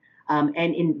cooperatively. And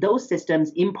in those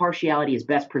systems, impartiality is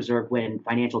best preserved when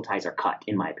financial ties are cut,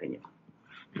 in my opinion.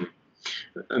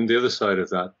 And the other side of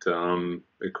that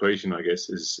equation, I guess,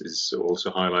 is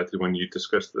also highlighted when you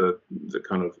discuss the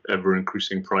kind of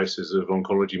ever-increasing prices of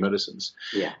oncology medicines.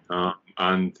 Yeah.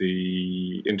 And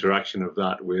the interaction of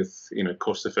that with,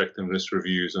 cost-effectiveness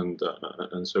reviews and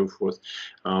so forth.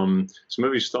 So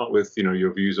maybe start with,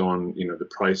 your views on, the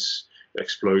price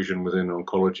explosion within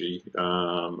oncology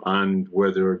and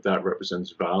whether that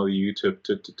represents value to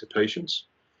patients.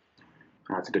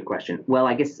 That's a good question. Well,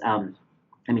 I guess,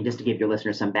 just to give your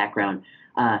listeners some background,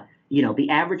 the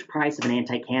average price of an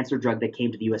anti-cancer drug that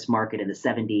came to the U.S. market in the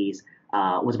 70s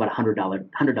was about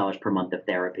 $100 per month of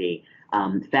therapy.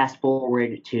 Fast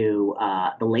forward to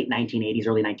the late 1980s,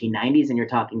 early 1990s, and you're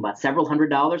talking about several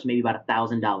 $100s, maybe about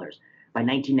 $1,000. By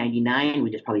 1999, we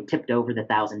just probably tipped over the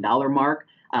 $1,000 mark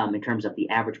in terms of the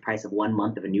average price of 1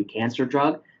 month of a new cancer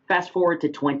drug. Fast forward to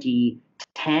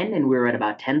 2010, and we're at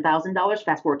about $10,000.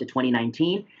 Fast forward to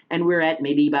 2019, and we're at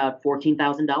maybe about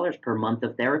 $14,000 per month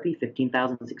of therapy,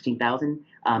 15,000, 16,000,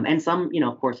 and some,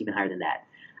 of course, even higher than that.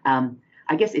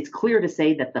 I guess it's clear to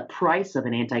say that the price of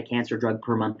an anti-cancer drug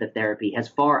per month of therapy has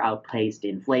far outpaced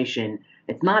inflation.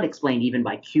 It's not explained even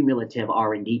by cumulative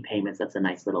R&D payments. That's a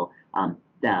nice little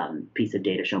piece of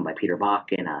data shown by Peter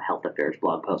Bach in a Health Affairs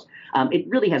blog post. It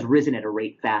really has risen at a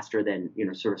rate faster than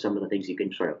sort of some of the things you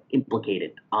can sort of implicate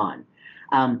it on.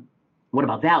 What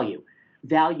about value?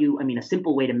 Value, a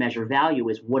simple way to measure value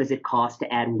is what does it cost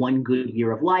to add 1 good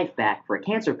year of life back for a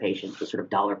cancer patient, the sort of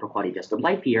dollar per quality adjusted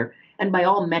life year. And by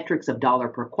all metrics of dollar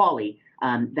per quality,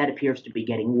 that appears to be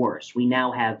getting worse. We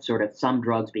now have sort of some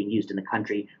drugs being used in the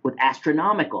country with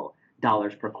astronomical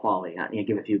dollars per quality. I'll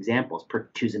give a few examples.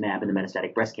 Pertuzumab in the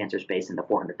metastatic breast cancer space in the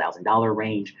 $400,000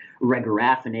 range,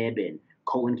 regorafenib in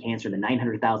colon cancer in the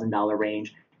 $900,000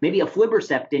 range. Maybe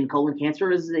aflibercept in colon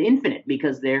cancer is infinite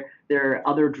because there are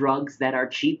other drugs that are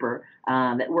cheaper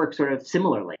that work sort of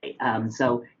similarly.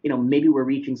 So maybe we're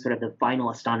reaching sort of the final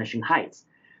astonishing heights.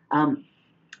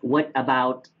 What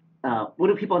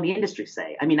do people in the industry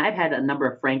say? I've had a number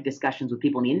of frank discussions with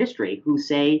people in the industry who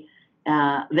say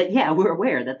that, yeah, we're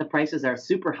aware that the prices are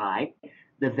super high.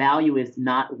 The value is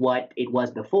not what it was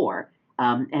before.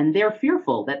 And they're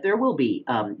fearful that there will be,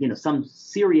 some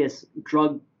serious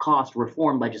drug cost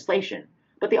reform legislation.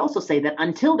 But they also say that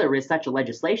until there is such a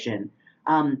legislation,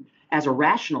 as a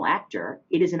rational actor,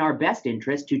 it is in our best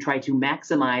interest to try to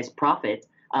maximize profit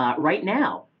right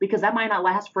now, because that might not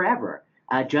last forever.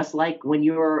 Just like when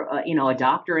you're, a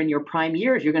doctor in your prime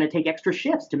years, you're going to take extra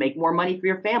shifts to make more money for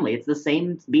your family. It's the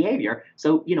same behavior.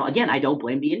 So, again, I don't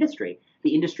blame the industry.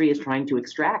 The industry is trying to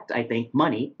extract, I think,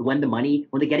 money when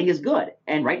the getting is good.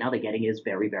 And right now the getting is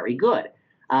very, very good.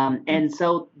 And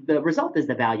so the result is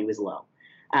the value is low.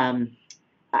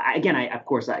 Of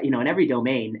course, in every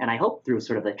domain, and I hope through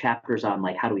sort of the chapters on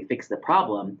like how do we fix the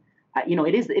problem,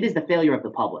 it is the failure of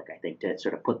the public, I think, to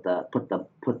sort of put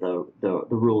the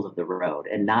rules of the road,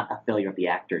 and not a failure of the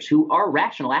actors who are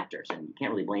rational actors, and you can't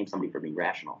really blame somebody for being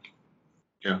rational.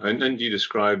 Yeah, and you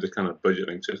described the kind of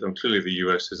budgeting system. Clearly, the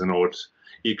US is an odd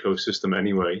ecosystem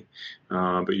anyway,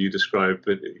 but you described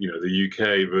that the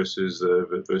UK versus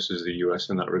the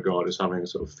US in that regard as having a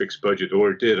sort of fixed budget,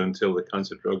 or it did until the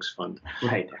Cancer Drugs Fund,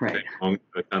 right,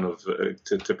 kind of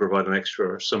to provide an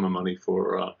extra sum of money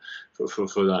for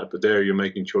that. But there, you're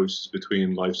making choices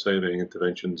between life-saving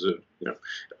interventions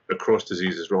across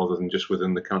diseases rather than just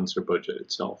within the cancer budget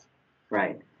itself.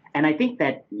 Right. And I think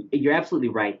that you're absolutely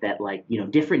right that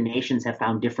different nations have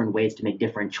found different ways to make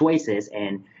different choices.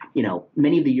 And,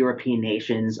 many of the European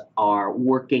nations are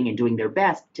working and doing their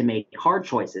best to make hard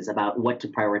choices about what to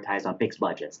prioritize on fixed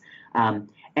budgets. And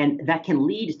that can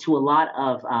lead to a lot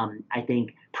of, I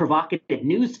think, provocative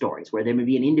news stories where there may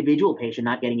be an individual patient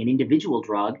not getting an individual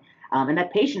drug. And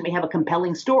that patient may have a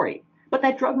compelling story, but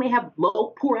that drug may have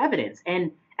poor evidence.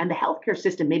 And the healthcare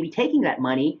system may be taking that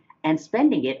money and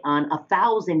spending it on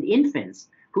 1,000 infants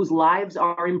whose lives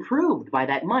are improved by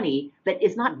that money that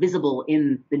is not visible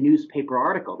in the newspaper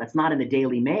article, that's not in the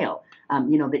Daily Mail,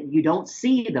 that you don't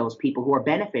see those people who are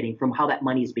benefiting from how that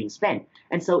money is being spent.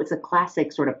 And so it's a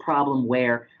classic sort of problem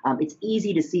where it's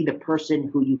easy to see the person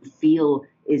who you feel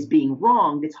is being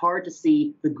wronged. It's hard to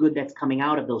see the good that's coming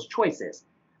out of those choices.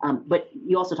 But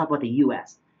you also talk about the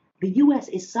U.S. The U.S.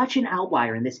 is such an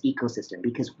outlier in this ecosystem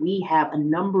because we have a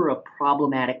number of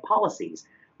problematic policies.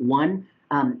 One,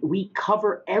 we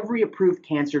cover every approved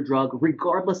cancer drug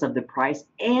regardless of the price,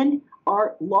 and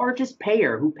our largest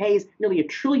payer, who pays nearly $1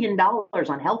 trillion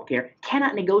on healthcare,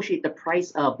 cannot negotiate the price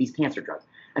of these cancer drugs.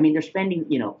 They're spending,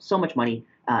 so much money.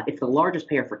 It's the largest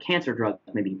payer for cancer drugs,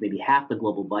 maybe half the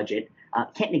global budget,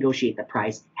 can't negotiate the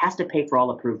price, has to pay for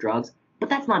all approved drugs, but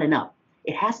that's not enough.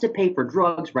 It has to pay for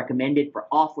drugs recommended for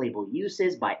off-label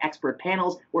uses by expert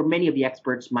panels, where many of the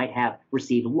experts might have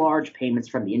received large payments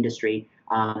from the industry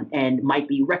and might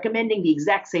be recommending the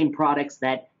exact same products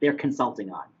that they're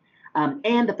consulting on.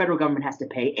 And the federal government has to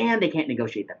pay, and they can't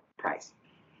negotiate the price.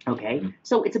 Okay,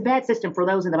 so it's a bad system for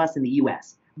those of us in the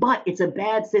U.S., but it's a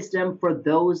bad system for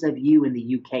those of you in the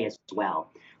U.K. as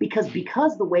well, because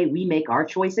the way we make our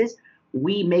choices,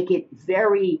 we make it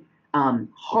very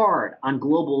hard on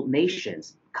global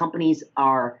nations. Companies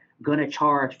are going to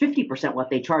charge 50% what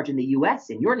they charge in the U.S.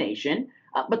 in your nation,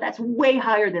 But that's way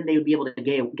higher than they would be able to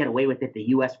get away with if the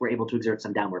U.S. were able to exert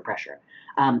some downward pressure.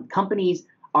 Companies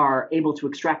are able to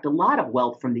extract a lot of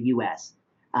wealth from the U.S.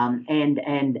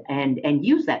 And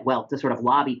use that wealth to sort of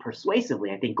lobby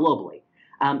persuasively, I think, globally.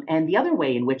 And the other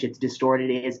way in which it's distorted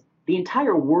is the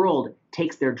entire world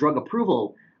takes their drug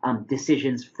approval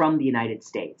decisions from the United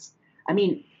States. I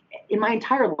mean, in my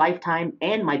entire lifetime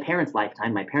and my parents'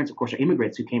 lifetime, my parents, of course, are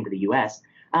immigrants who came to the U.S.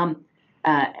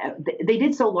 They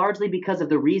did so largely because of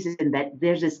the reason that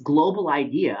there's this global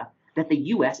idea that the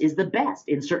U.S. is the best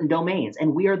in certain domains,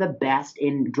 and we are the best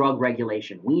in drug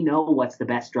regulation. We know what's the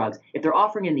best drugs. If they're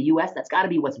offering in the U.S., that's got to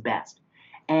be what's best.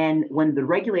 And when the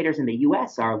regulators in the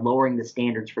U.S. are lowering the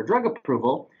standards for drug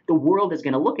approval, the world is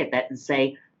going to look at that and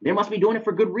say, they must be doing it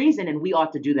for good reason, and we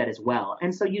ought to do that as well.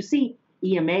 And so you see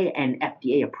EMA and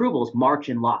FDA approvals march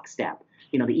in lockstep.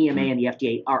 The EMA and the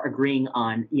FDA are agreeing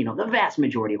on, the vast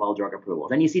majority of all drug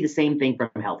approvals. And you see the same thing from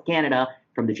Health Canada,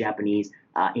 from the Japanese,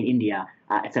 in India,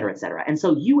 et cetera, et cetera. And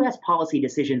so U.S. policy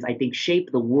decisions, I think,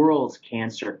 shape the world's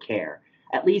cancer care,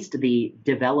 at least the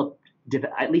developed,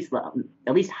 at least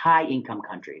high-income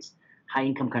countries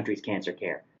cancer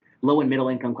care. Low and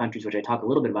middle-income countries, which I talk a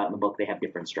little bit about in the book, they have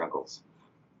different struggles.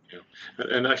 Yeah.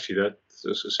 And actually, that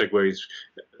segues,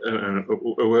 and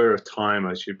aware of time,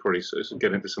 I should probably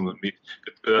get into some of the meat,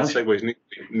 but that segues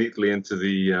neatly into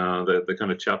the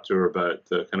kind of chapter about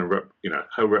the kind of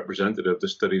how representative the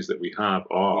studies that we have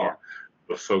are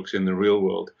of folks in the real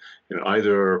world,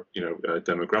 either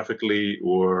demographically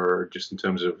or just in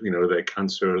terms of their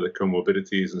cancer, their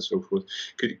comorbidities, and so forth.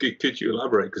 Could you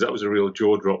elaborate? Because that was a real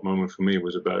jaw drop moment for me.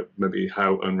 Was about maybe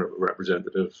how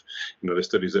unrepresentative the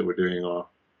studies that we're doing are.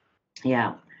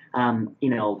 Yeah. A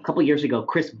couple of years ago,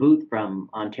 Chris Booth from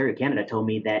Ontario, Canada, told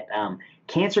me that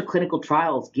cancer clinical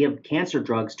trials give cancer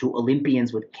drugs to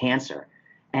Olympians with cancer.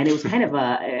 And it was kind of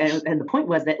and the point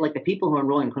was that like the people who are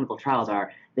enrolling in clinical trials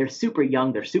they're super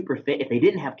young, they're super fit. If they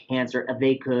didn't have cancer,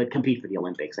 they could compete for the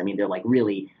Olympics. I mean, they're like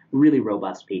really, really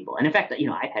robust people. And in fact,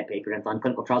 I've had patrons on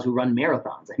clinical trials who run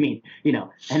marathons. I mean,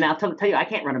 and I'll tell you, I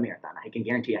can't run a marathon. I can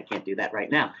guarantee I can't do that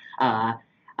right now.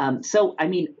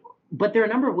 But there are a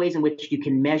number of ways in which you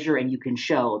can measure and you can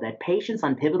show that patients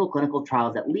on pivotal clinical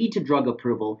trials that lead to drug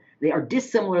approval, they are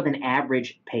dissimilar than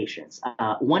average patients.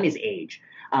 One is age.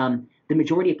 The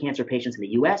majority of cancer patients in the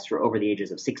U.S. are over the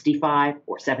ages of 65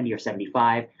 or 70 or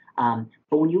 75.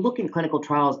 But when you look in clinical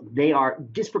trials, they are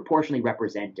disproportionately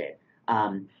represented.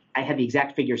 I have the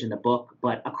exact figures in the book,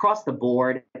 but across the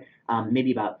board,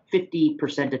 maybe about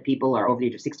 50% of people are over the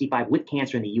age of 65 with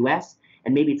cancer in the U.S.,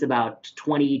 and maybe it's about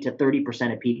 20 to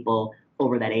 30% of people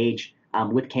over that age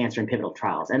with cancer in pivotal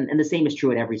trials. And the same is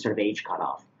true at every sort of age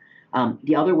cutoff.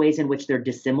 The other ways in which they're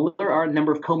dissimilar are a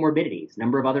number of comorbidities,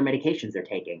 number of other medications they're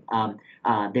taking,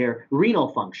 their renal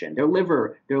function, their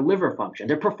liver function,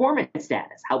 their performance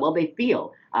status, how well they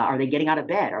feel. Are they getting out of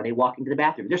bed? Are they walking to the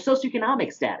bathroom? Their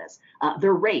socioeconomic status,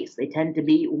 their race. They tend to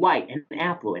be white and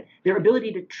affluent. Their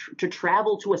ability to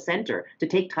travel to a center, to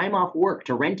take time off work,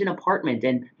 to rent an apartment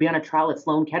and be on a trial at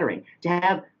Sloan Kettering, to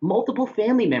have multiple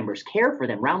family members care for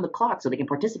them round the clock so they can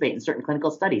participate in certain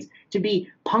clinical studies, to be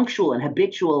punctual and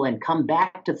habitual and come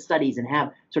back to the studies and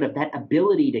have sort of that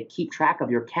ability to keep track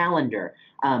of your calendar,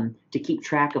 to keep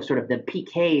track of sort of the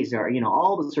PKs or,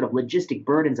 all the sort of logistic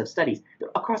burdens of studies.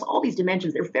 Across all these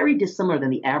dimensions, they're very dissimilar than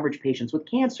the average patients with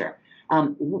cancer.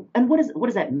 And what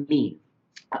does that mean?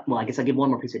 Well, I guess I'll give one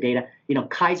more piece of data.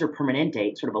 Kaiser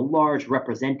Permanente, sort of a large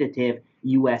representative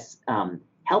U.S.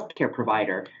 Healthcare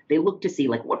provider, they looked to see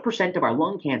like what percent of our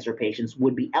lung cancer patients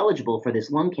would be eligible for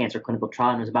this lung cancer clinical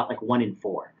trial, and it was about like 1 in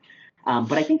 4.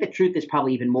 But I think the truth is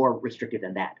probably even more restrictive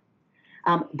than that.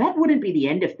 That wouldn't be the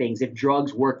end of things if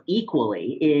drugs work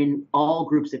equally in all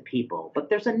groups of people. But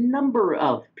there's a number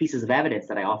of pieces of evidence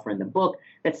that I offer in the book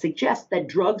that suggest that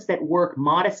drugs that work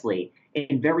modestly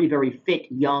in very, very fit,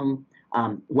 young,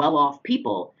 well-off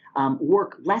people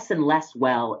work less and less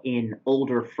well in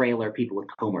older, frailer people with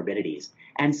comorbidities.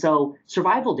 And so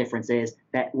survival differences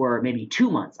that were maybe 2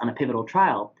 months on a pivotal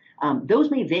trial, those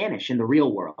may vanish in the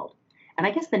real world. And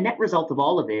I guess the net result of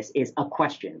all of this is a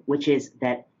question, which is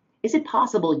that, is it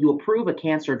possible you approve a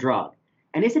cancer drug?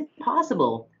 And is it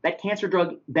possible that cancer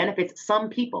drug benefits some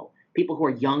people who are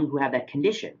young who have that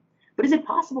condition? But is it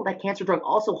possible that cancer drug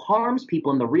also harms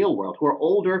people in the real world who are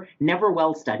older, never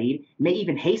well studied, may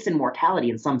even hasten mortality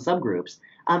in some subgroups?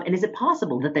 And is it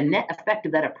possible that the net effect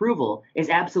of that approval is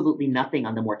absolutely nothing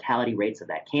on the mortality rates of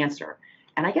that cancer?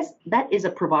 And I guess that is a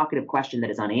provocative question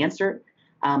that is unanswered.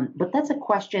 But that's a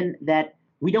question that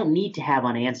we don't need to have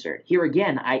unanswered. Here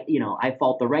again, I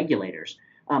fault the regulators.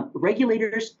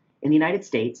 Regulators in the United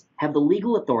States have the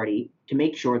legal authority to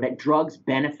make sure that drugs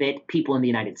benefit people in the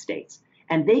United States.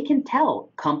 And they can tell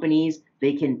companies,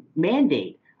 they can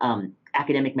mandate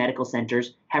academic medical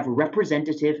centers have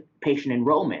representative patient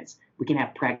enrollments. We can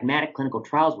have pragmatic clinical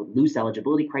trials with loose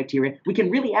eligibility criteria. We can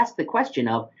really ask the question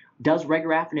of, does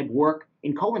regorafenib work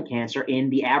in colon cancer in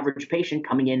the average patient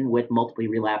coming in with multiply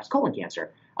relapsed colon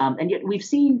cancer? And yet we've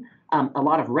seen a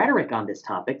lot of rhetoric on this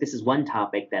topic. This is one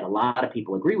topic that a lot of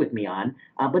people agree with me on,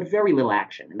 but very little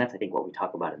action. And that's, I think, what we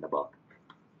talk about in the book.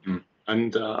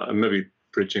 And maybe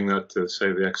bridging that to,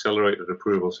 say, the accelerated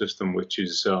approval system, which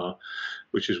is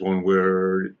one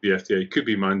where the FDA could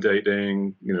be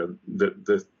mandating,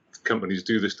 the companies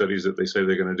do the studies that they say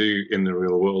they're going to do in the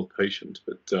real world patient,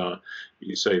 but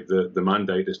you say the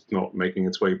mandate is not making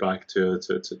its way back to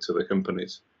the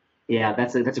companies. Yeah,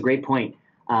 that's a great point.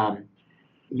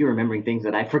 You're remembering things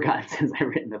that I've forgotten since I've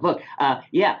written the book.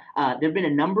 There have been a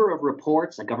number of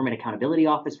reports, a Government Accountability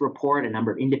Office report, a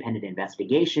number of independent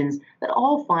investigations that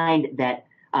all find that,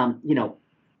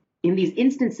 in these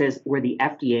instances where the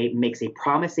FDA makes a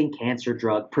promising cancer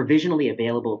drug provisionally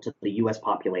available to the U.S.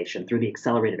 population through the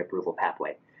accelerated approval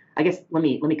pathway. I guess let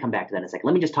me come back to that in a second.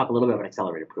 Let me just talk a little bit about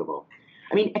accelerated approval.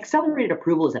 I mean, accelerated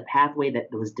approval is a pathway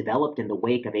that was developed in the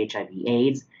wake of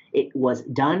HIV/AIDS. It was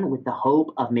done with the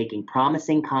hope of making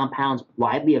promising compounds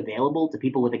widely available to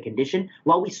people with a condition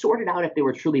while we sorted out if they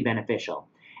were truly beneficial.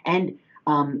 And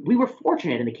we were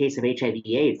fortunate in the case of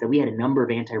HIV/AIDS that we had a number of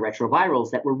antiretrovirals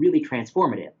that were really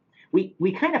transformative.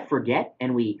 We kind of forget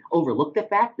and we overlook the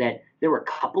fact that there were a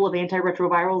couple of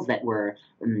antiretrovirals that were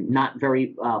not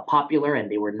very popular, and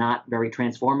they were not very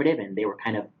transformative, and they were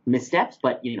kind of missteps,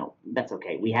 but that's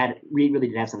okay. We really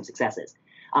did have some successes.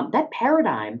 That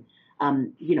paradigm,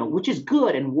 which is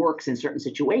good and works in certain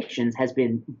situations, has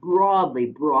been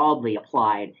broadly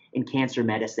applied in cancer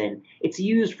medicine. It's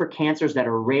used for cancers that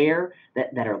are rare,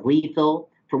 that are lethal,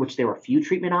 for which there are few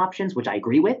treatment options, which I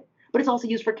agree with. But it's also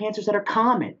used for cancers that are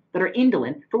common, that are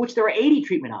indolent, for which there are 80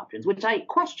 treatment options, which I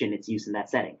question its use in that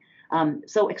setting.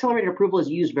 So accelerated approval is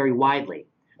used very widely.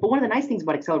 But one of the nice things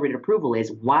about accelerated approval is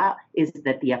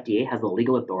that the FDA has the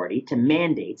legal authority to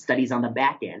mandate studies on the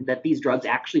back end that these drugs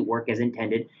actually work as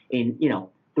intended in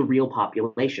the real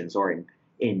populations, or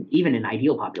even in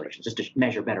ideal populations, just to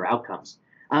measure better outcomes.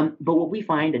 But what we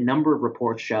find, a number of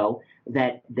reports show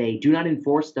that they do not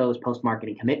enforce those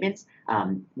post-marketing commitments.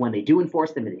 When they do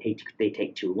enforce them, they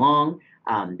take too long.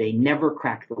 They never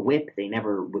crack the whip. They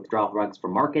never withdraw drugs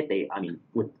from market.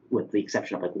 With the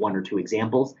exception of like one or two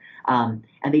examples. And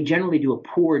they generally do a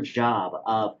poor job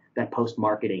of that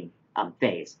post-marketing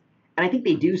phase. And I think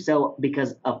they do so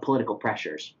because of political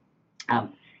pressures.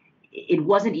 It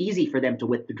wasn't easy for them to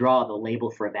withdraw the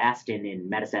label for Avastin in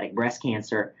metastatic breast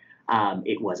cancer.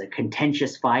 It was a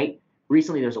contentious fight.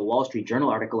 Recently, there's a Wall Street Journal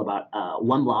article about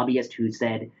one lobbyist who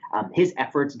said his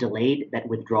efforts delayed that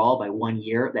withdrawal by 1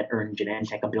 year that earned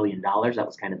Genentech $1 billion. That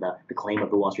was kind of the claim of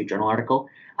the Wall Street Journal article.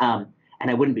 And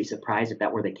I wouldn't be surprised if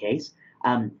that were the case.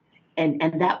 And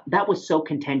that was so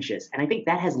contentious. And I think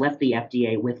that has left the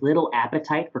FDA with little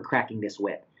appetite for cracking this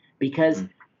whip. Because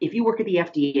if you work at the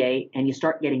FDA and you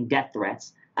start getting death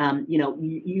threats,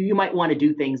 you might want to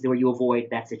do things where you avoid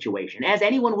that situation, as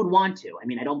anyone would want to. I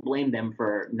mean, I don't blame them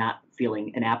for not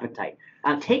feeling an appetite.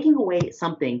 Taking away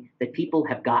something that people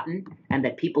have gotten and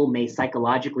that people may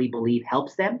psychologically believe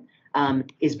helps them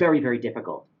is very, very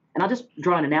difficult. And I'll just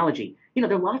draw an analogy.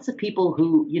 There are lots of people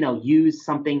who, use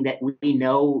something that we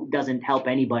know doesn't help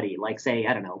anybody, like, say,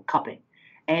 I don't know, cupping.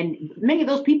 And many of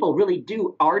those people really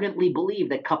do ardently believe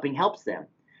that cupping helps them.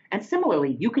 And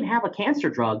similarly, you can have a cancer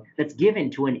drug that's given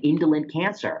to an indolent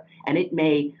cancer, and it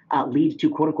may lead to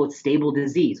quote unquote stable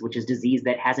disease, which is disease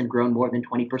that hasn't grown more than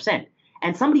 20%.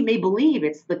 And somebody may believe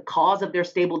it's the cause of their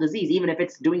stable disease, even if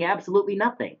it's doing absolutely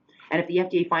nothing. And if the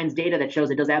FDA finds data that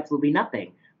shows it does absolutely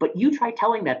nothing, but you try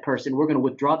telling that person, we're going to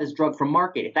withdraw this drug from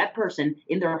market. If that person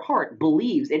in their heart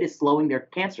believes it is slowing their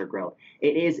cancer growth,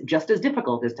 it is just as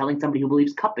difficult as telling somebody who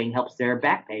believes cupping helps their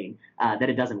back pain that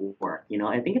it doesn't work.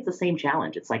 I think it's the same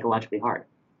challenge. It's psychologically hard.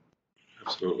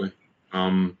 Absolutely.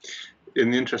 In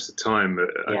the interest of time,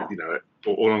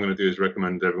 all I'm going to do is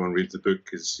recommend everyone reads the book,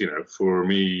 because, for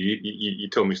me, you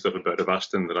told me stuff about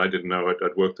Avastin that I didn't know.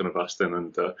 I'd worked on Avastin,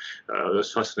 and I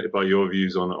was fascinated by your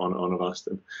views on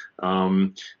Avastin.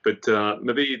 But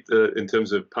maybe in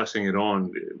terms of passing it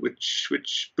on,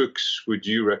 which books would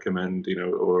you recommend,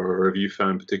 or have you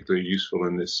found particularly useful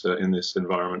in this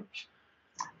environment?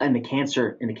 In the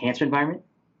cancer environment?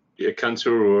 Yeah,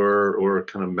 cancer or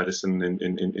kind of medicine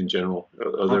in general.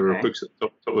 Are there books at the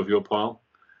top of your pile?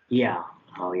 Yeah.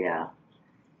 Oh, yeah.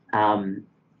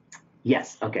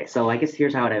 Yes. Okay. So I guess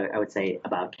here's how I would say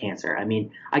about cancer. I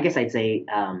mean, I guess I'd say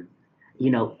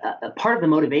part of the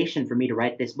motivation for me to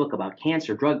write this book about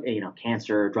cancer, drug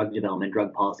development,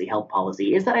 drug policy, health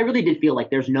policy, is that I really did feel like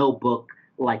there's no book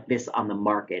like this on the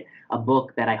market. A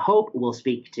book that I hope will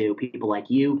speak to people like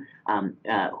you,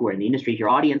 who are in the industry, your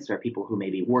audience, or people who may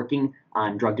be working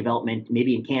on drug development,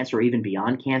 maybe in cancer or even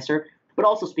beyond cancer, but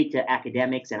also speak to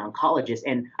academics and oncologists.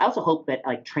 And I also hope that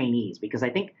like trainees, because I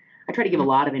think I try to give a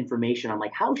lot of information on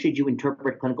like how should you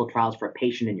interpret clinical trials for a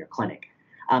patient in your clinic.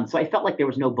 So I felt like there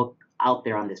was no book out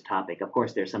there on this topic. Of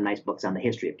course, there's some nice books on the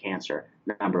history of cancer,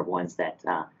 a number of ones that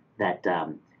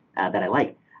I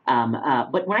like.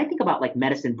 But when I think about like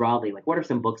medicine broadly, like what are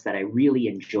some books that I really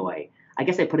enjoy? I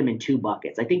guess I put them in two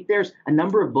buckets. I think there's a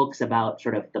number of books about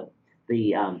sort of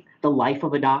the life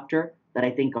of a doctor that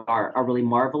I think are really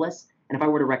marvelous. And if I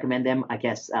were to recommend them, I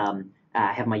guess I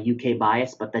have my UK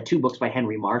bias, but the two books by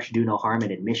Henry Marsh, Do No Harm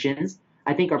and Admissions,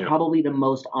 I think are probably the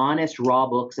most honest, raw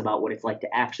books about what it's like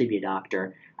to actually be a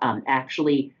doctor,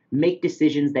 actually make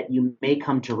decisions that you may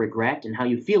come to regret and how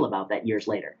you feel about that years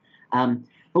later.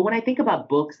 But when I think about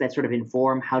books that sort of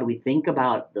inform how do we think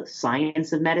about the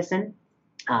science of medicine,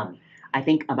 I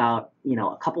think about,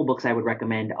 a couple books I would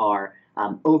recommend are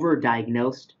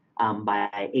Overdiagnosed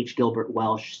by H. Gilbert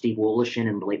Welsh, Steve Woloshin,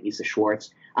 and Lisa Schwartz.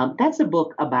 That's a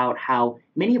book about how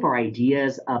many of our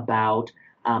ideas about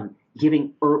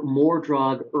giving more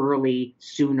drug early,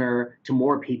 sooner to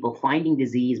more people, finding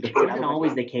disease, but it's not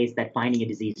always the case that finding a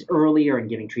disease earlier and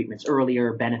giving treatments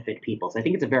earlier benefit people. So I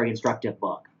think it's a very instructive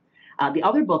book. The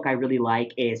other book I really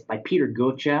like is by Peter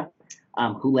Gotcha,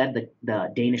 who led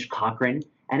the Danish Cochrane,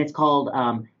 and it's called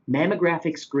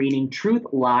Mammographic Screening: Truth,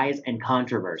 Lies, and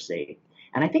Controversy.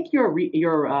 And I think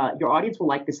your audience will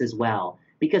like this as well,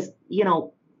 because you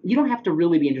don't have to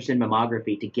really be interested in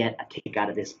mammography to get a kick out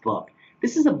of this book.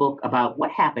 This is a book about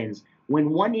what happens when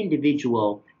one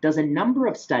individual does a number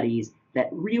of studies that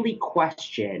really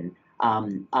question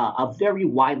a very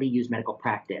widely used medical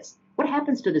practice. What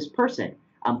happens to this person?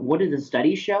 What do the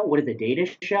studies show? What do the data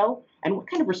show? And what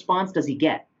kind of response does he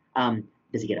get?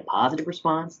 Does he get a positive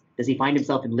response? Does he find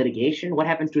himself in litigation? What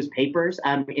happens to his papers?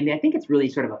 And I think it's really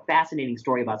sort of a fascinating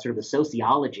story about sort of the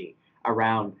sociology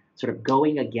around sort of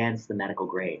going against the medical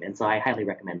grade. And so I highly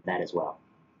recommend that as well.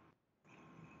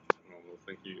 Well,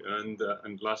 thank you.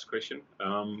 And last question: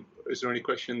 is there any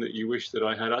question that you wish that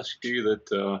I had asked you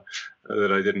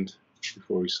that I didn't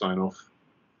before we sign off?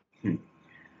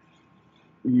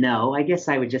 No, I guess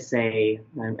I would just say,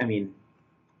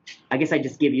 I guess I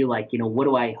just give you like, what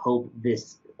do I hope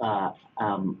this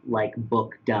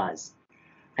book does?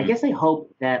 I guess I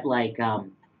hope that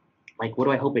what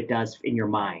do I hope it does in your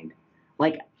mind?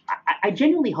 Like, I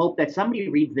genuinely hope that somebody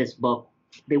reads this book,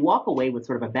 they walk away with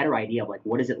sort of a better idea of like,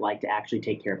 what is it like to actually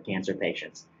take care of cancer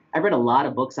patients? I've read a lot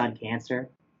of books on cancer.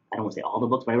 I don't want to say all the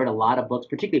books, but I read a lot of books,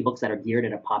 particularly books that are geared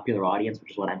at a popular audience,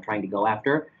 which is what I'm trying to go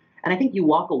after. And I think you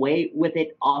walk away with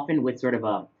it often with sort of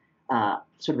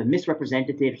a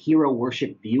misrepresentative hero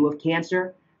worship view of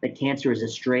cancer, that cancer is a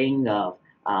string of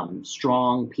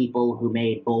strong people who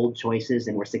made bold choices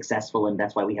and were successful, and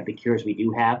that's why we have the cures we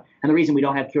do have. And the reason we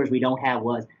don't have cures we don't have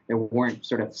was there weren't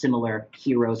sort of similar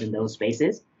heroes in those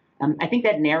spaces. I think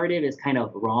that narrative is kind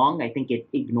of wrong. I think it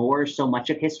ignores so much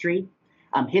of history.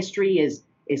 History is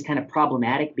kind of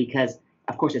problematic because,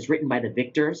 of course, it's written by the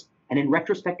victors. And in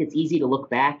retrospect, it's easy to look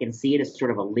back and see it as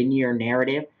sort of a linear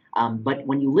narrative. But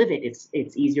when you live it,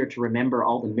 it's easier to remember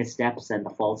all the missteps and the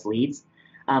false leads.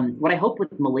 What I hope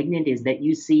with Malignant is that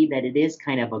you see that it is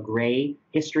kind of a gray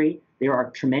history. There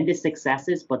are tremendous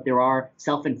successes, but there are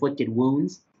self-inflicted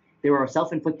wounds. There are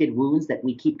self-inflicted wounds that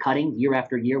we keep cutting year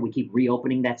after year. We keep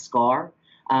reopening that scar.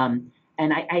 And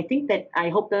I think that I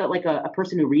hope that like a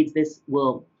person who reads this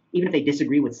will, even if they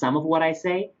disagree with some of what I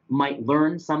say, might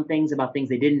learn some things about things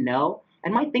they didn't know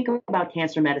and might think about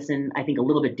cancer medicine, I think, a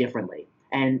little bit differently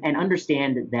and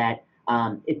understand that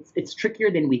it's trickier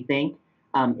than we think.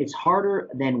 It's harder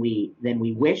than we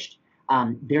wished.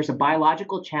 There's a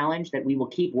biological challenge that we will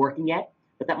keep working at,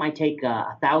 but that might take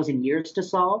 1,000 years to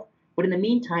solve. But in the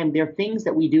meantime, there are things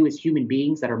that we do as human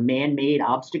beings that are man-made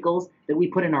obstacles that we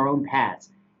put in our own paths.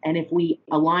 And if we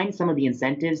align some of the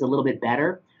incentives a little bit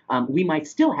better, we might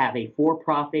still have a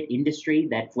for-profit industry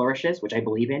that flourishes, which I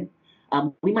believe in.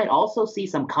 We might also see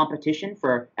some competition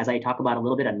for, as I talk about a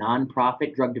little bit, a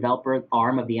nonprofit drug developer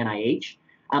arm of the NIH.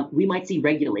 We might see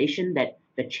regulation that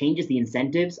changes the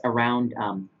incentives around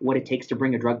what it takes to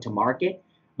bring a drug to market.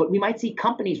 But we might see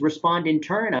companies respond in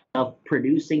turn of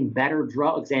producing better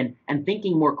drugs and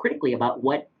thinking more critically about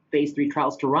what phase 3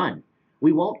 trials to run.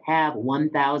 We won't have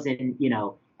 1,000,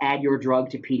 add your drug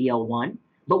to PD-L1,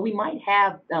 but we might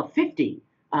have 50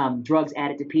 drugs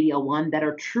added to PD-L1 that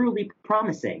are truly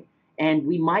promising. and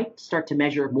we might start to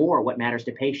measure more what matters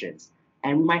to patients.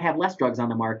 And we might have less drugs on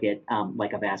the market,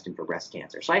 like Avastin for breast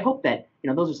cancer. So I hope that,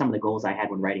 those are some of the goals I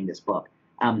had when writing this book.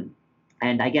 And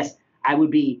I guess I would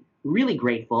be really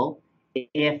grateful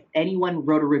if anyone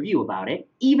wrote a review about it,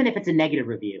 even if it's a negative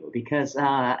review, because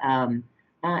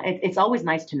it's always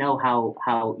nice to know how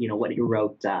what you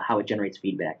wrote, how it generates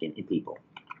feedback in people.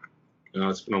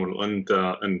 It's phenomenal, and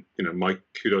my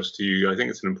kudos to you. I think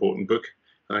it's an important book.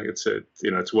 I think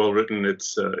it's well written.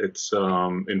 It's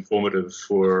informative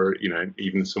for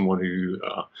even someone who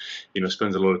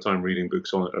spends a lot of time reading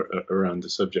books around the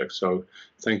subject. So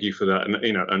thank you for that. And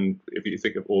and if you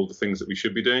think of all the things that we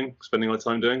should be doing, spending our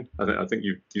time doing, I think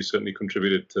you certainly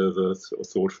contributed to the sort of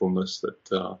thoughtfulness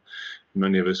that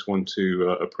many of us want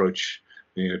to approach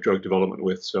drug development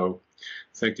with. So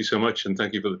thank you so much, and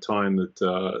thank you for the time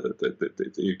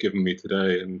that you've given me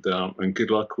today, and good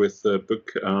luck with the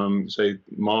book. Say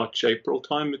March, April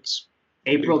time. It's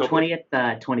April 20th,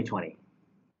 2020.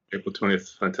 April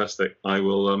 20th. Fantastic. I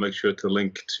will make sure to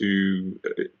link to.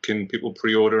 Can people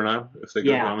pre-order now if they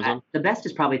go to Amazon? The best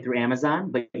is probably through Amazon,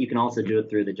 but you can also do it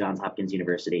through the Johns Hopkins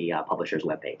University publisher's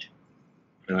webpage.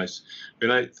 Very nice.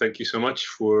 Vinay, thank you so much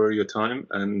for your time,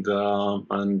 and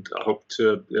I hope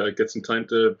to get some time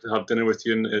to have dinner with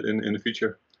you in the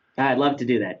future. I'd love to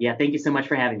do that. Yeah, thank you so much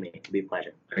for having me. It'll be a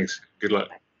pleasure. Thanks. Good luck.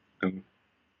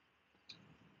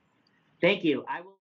 Thank you. I will.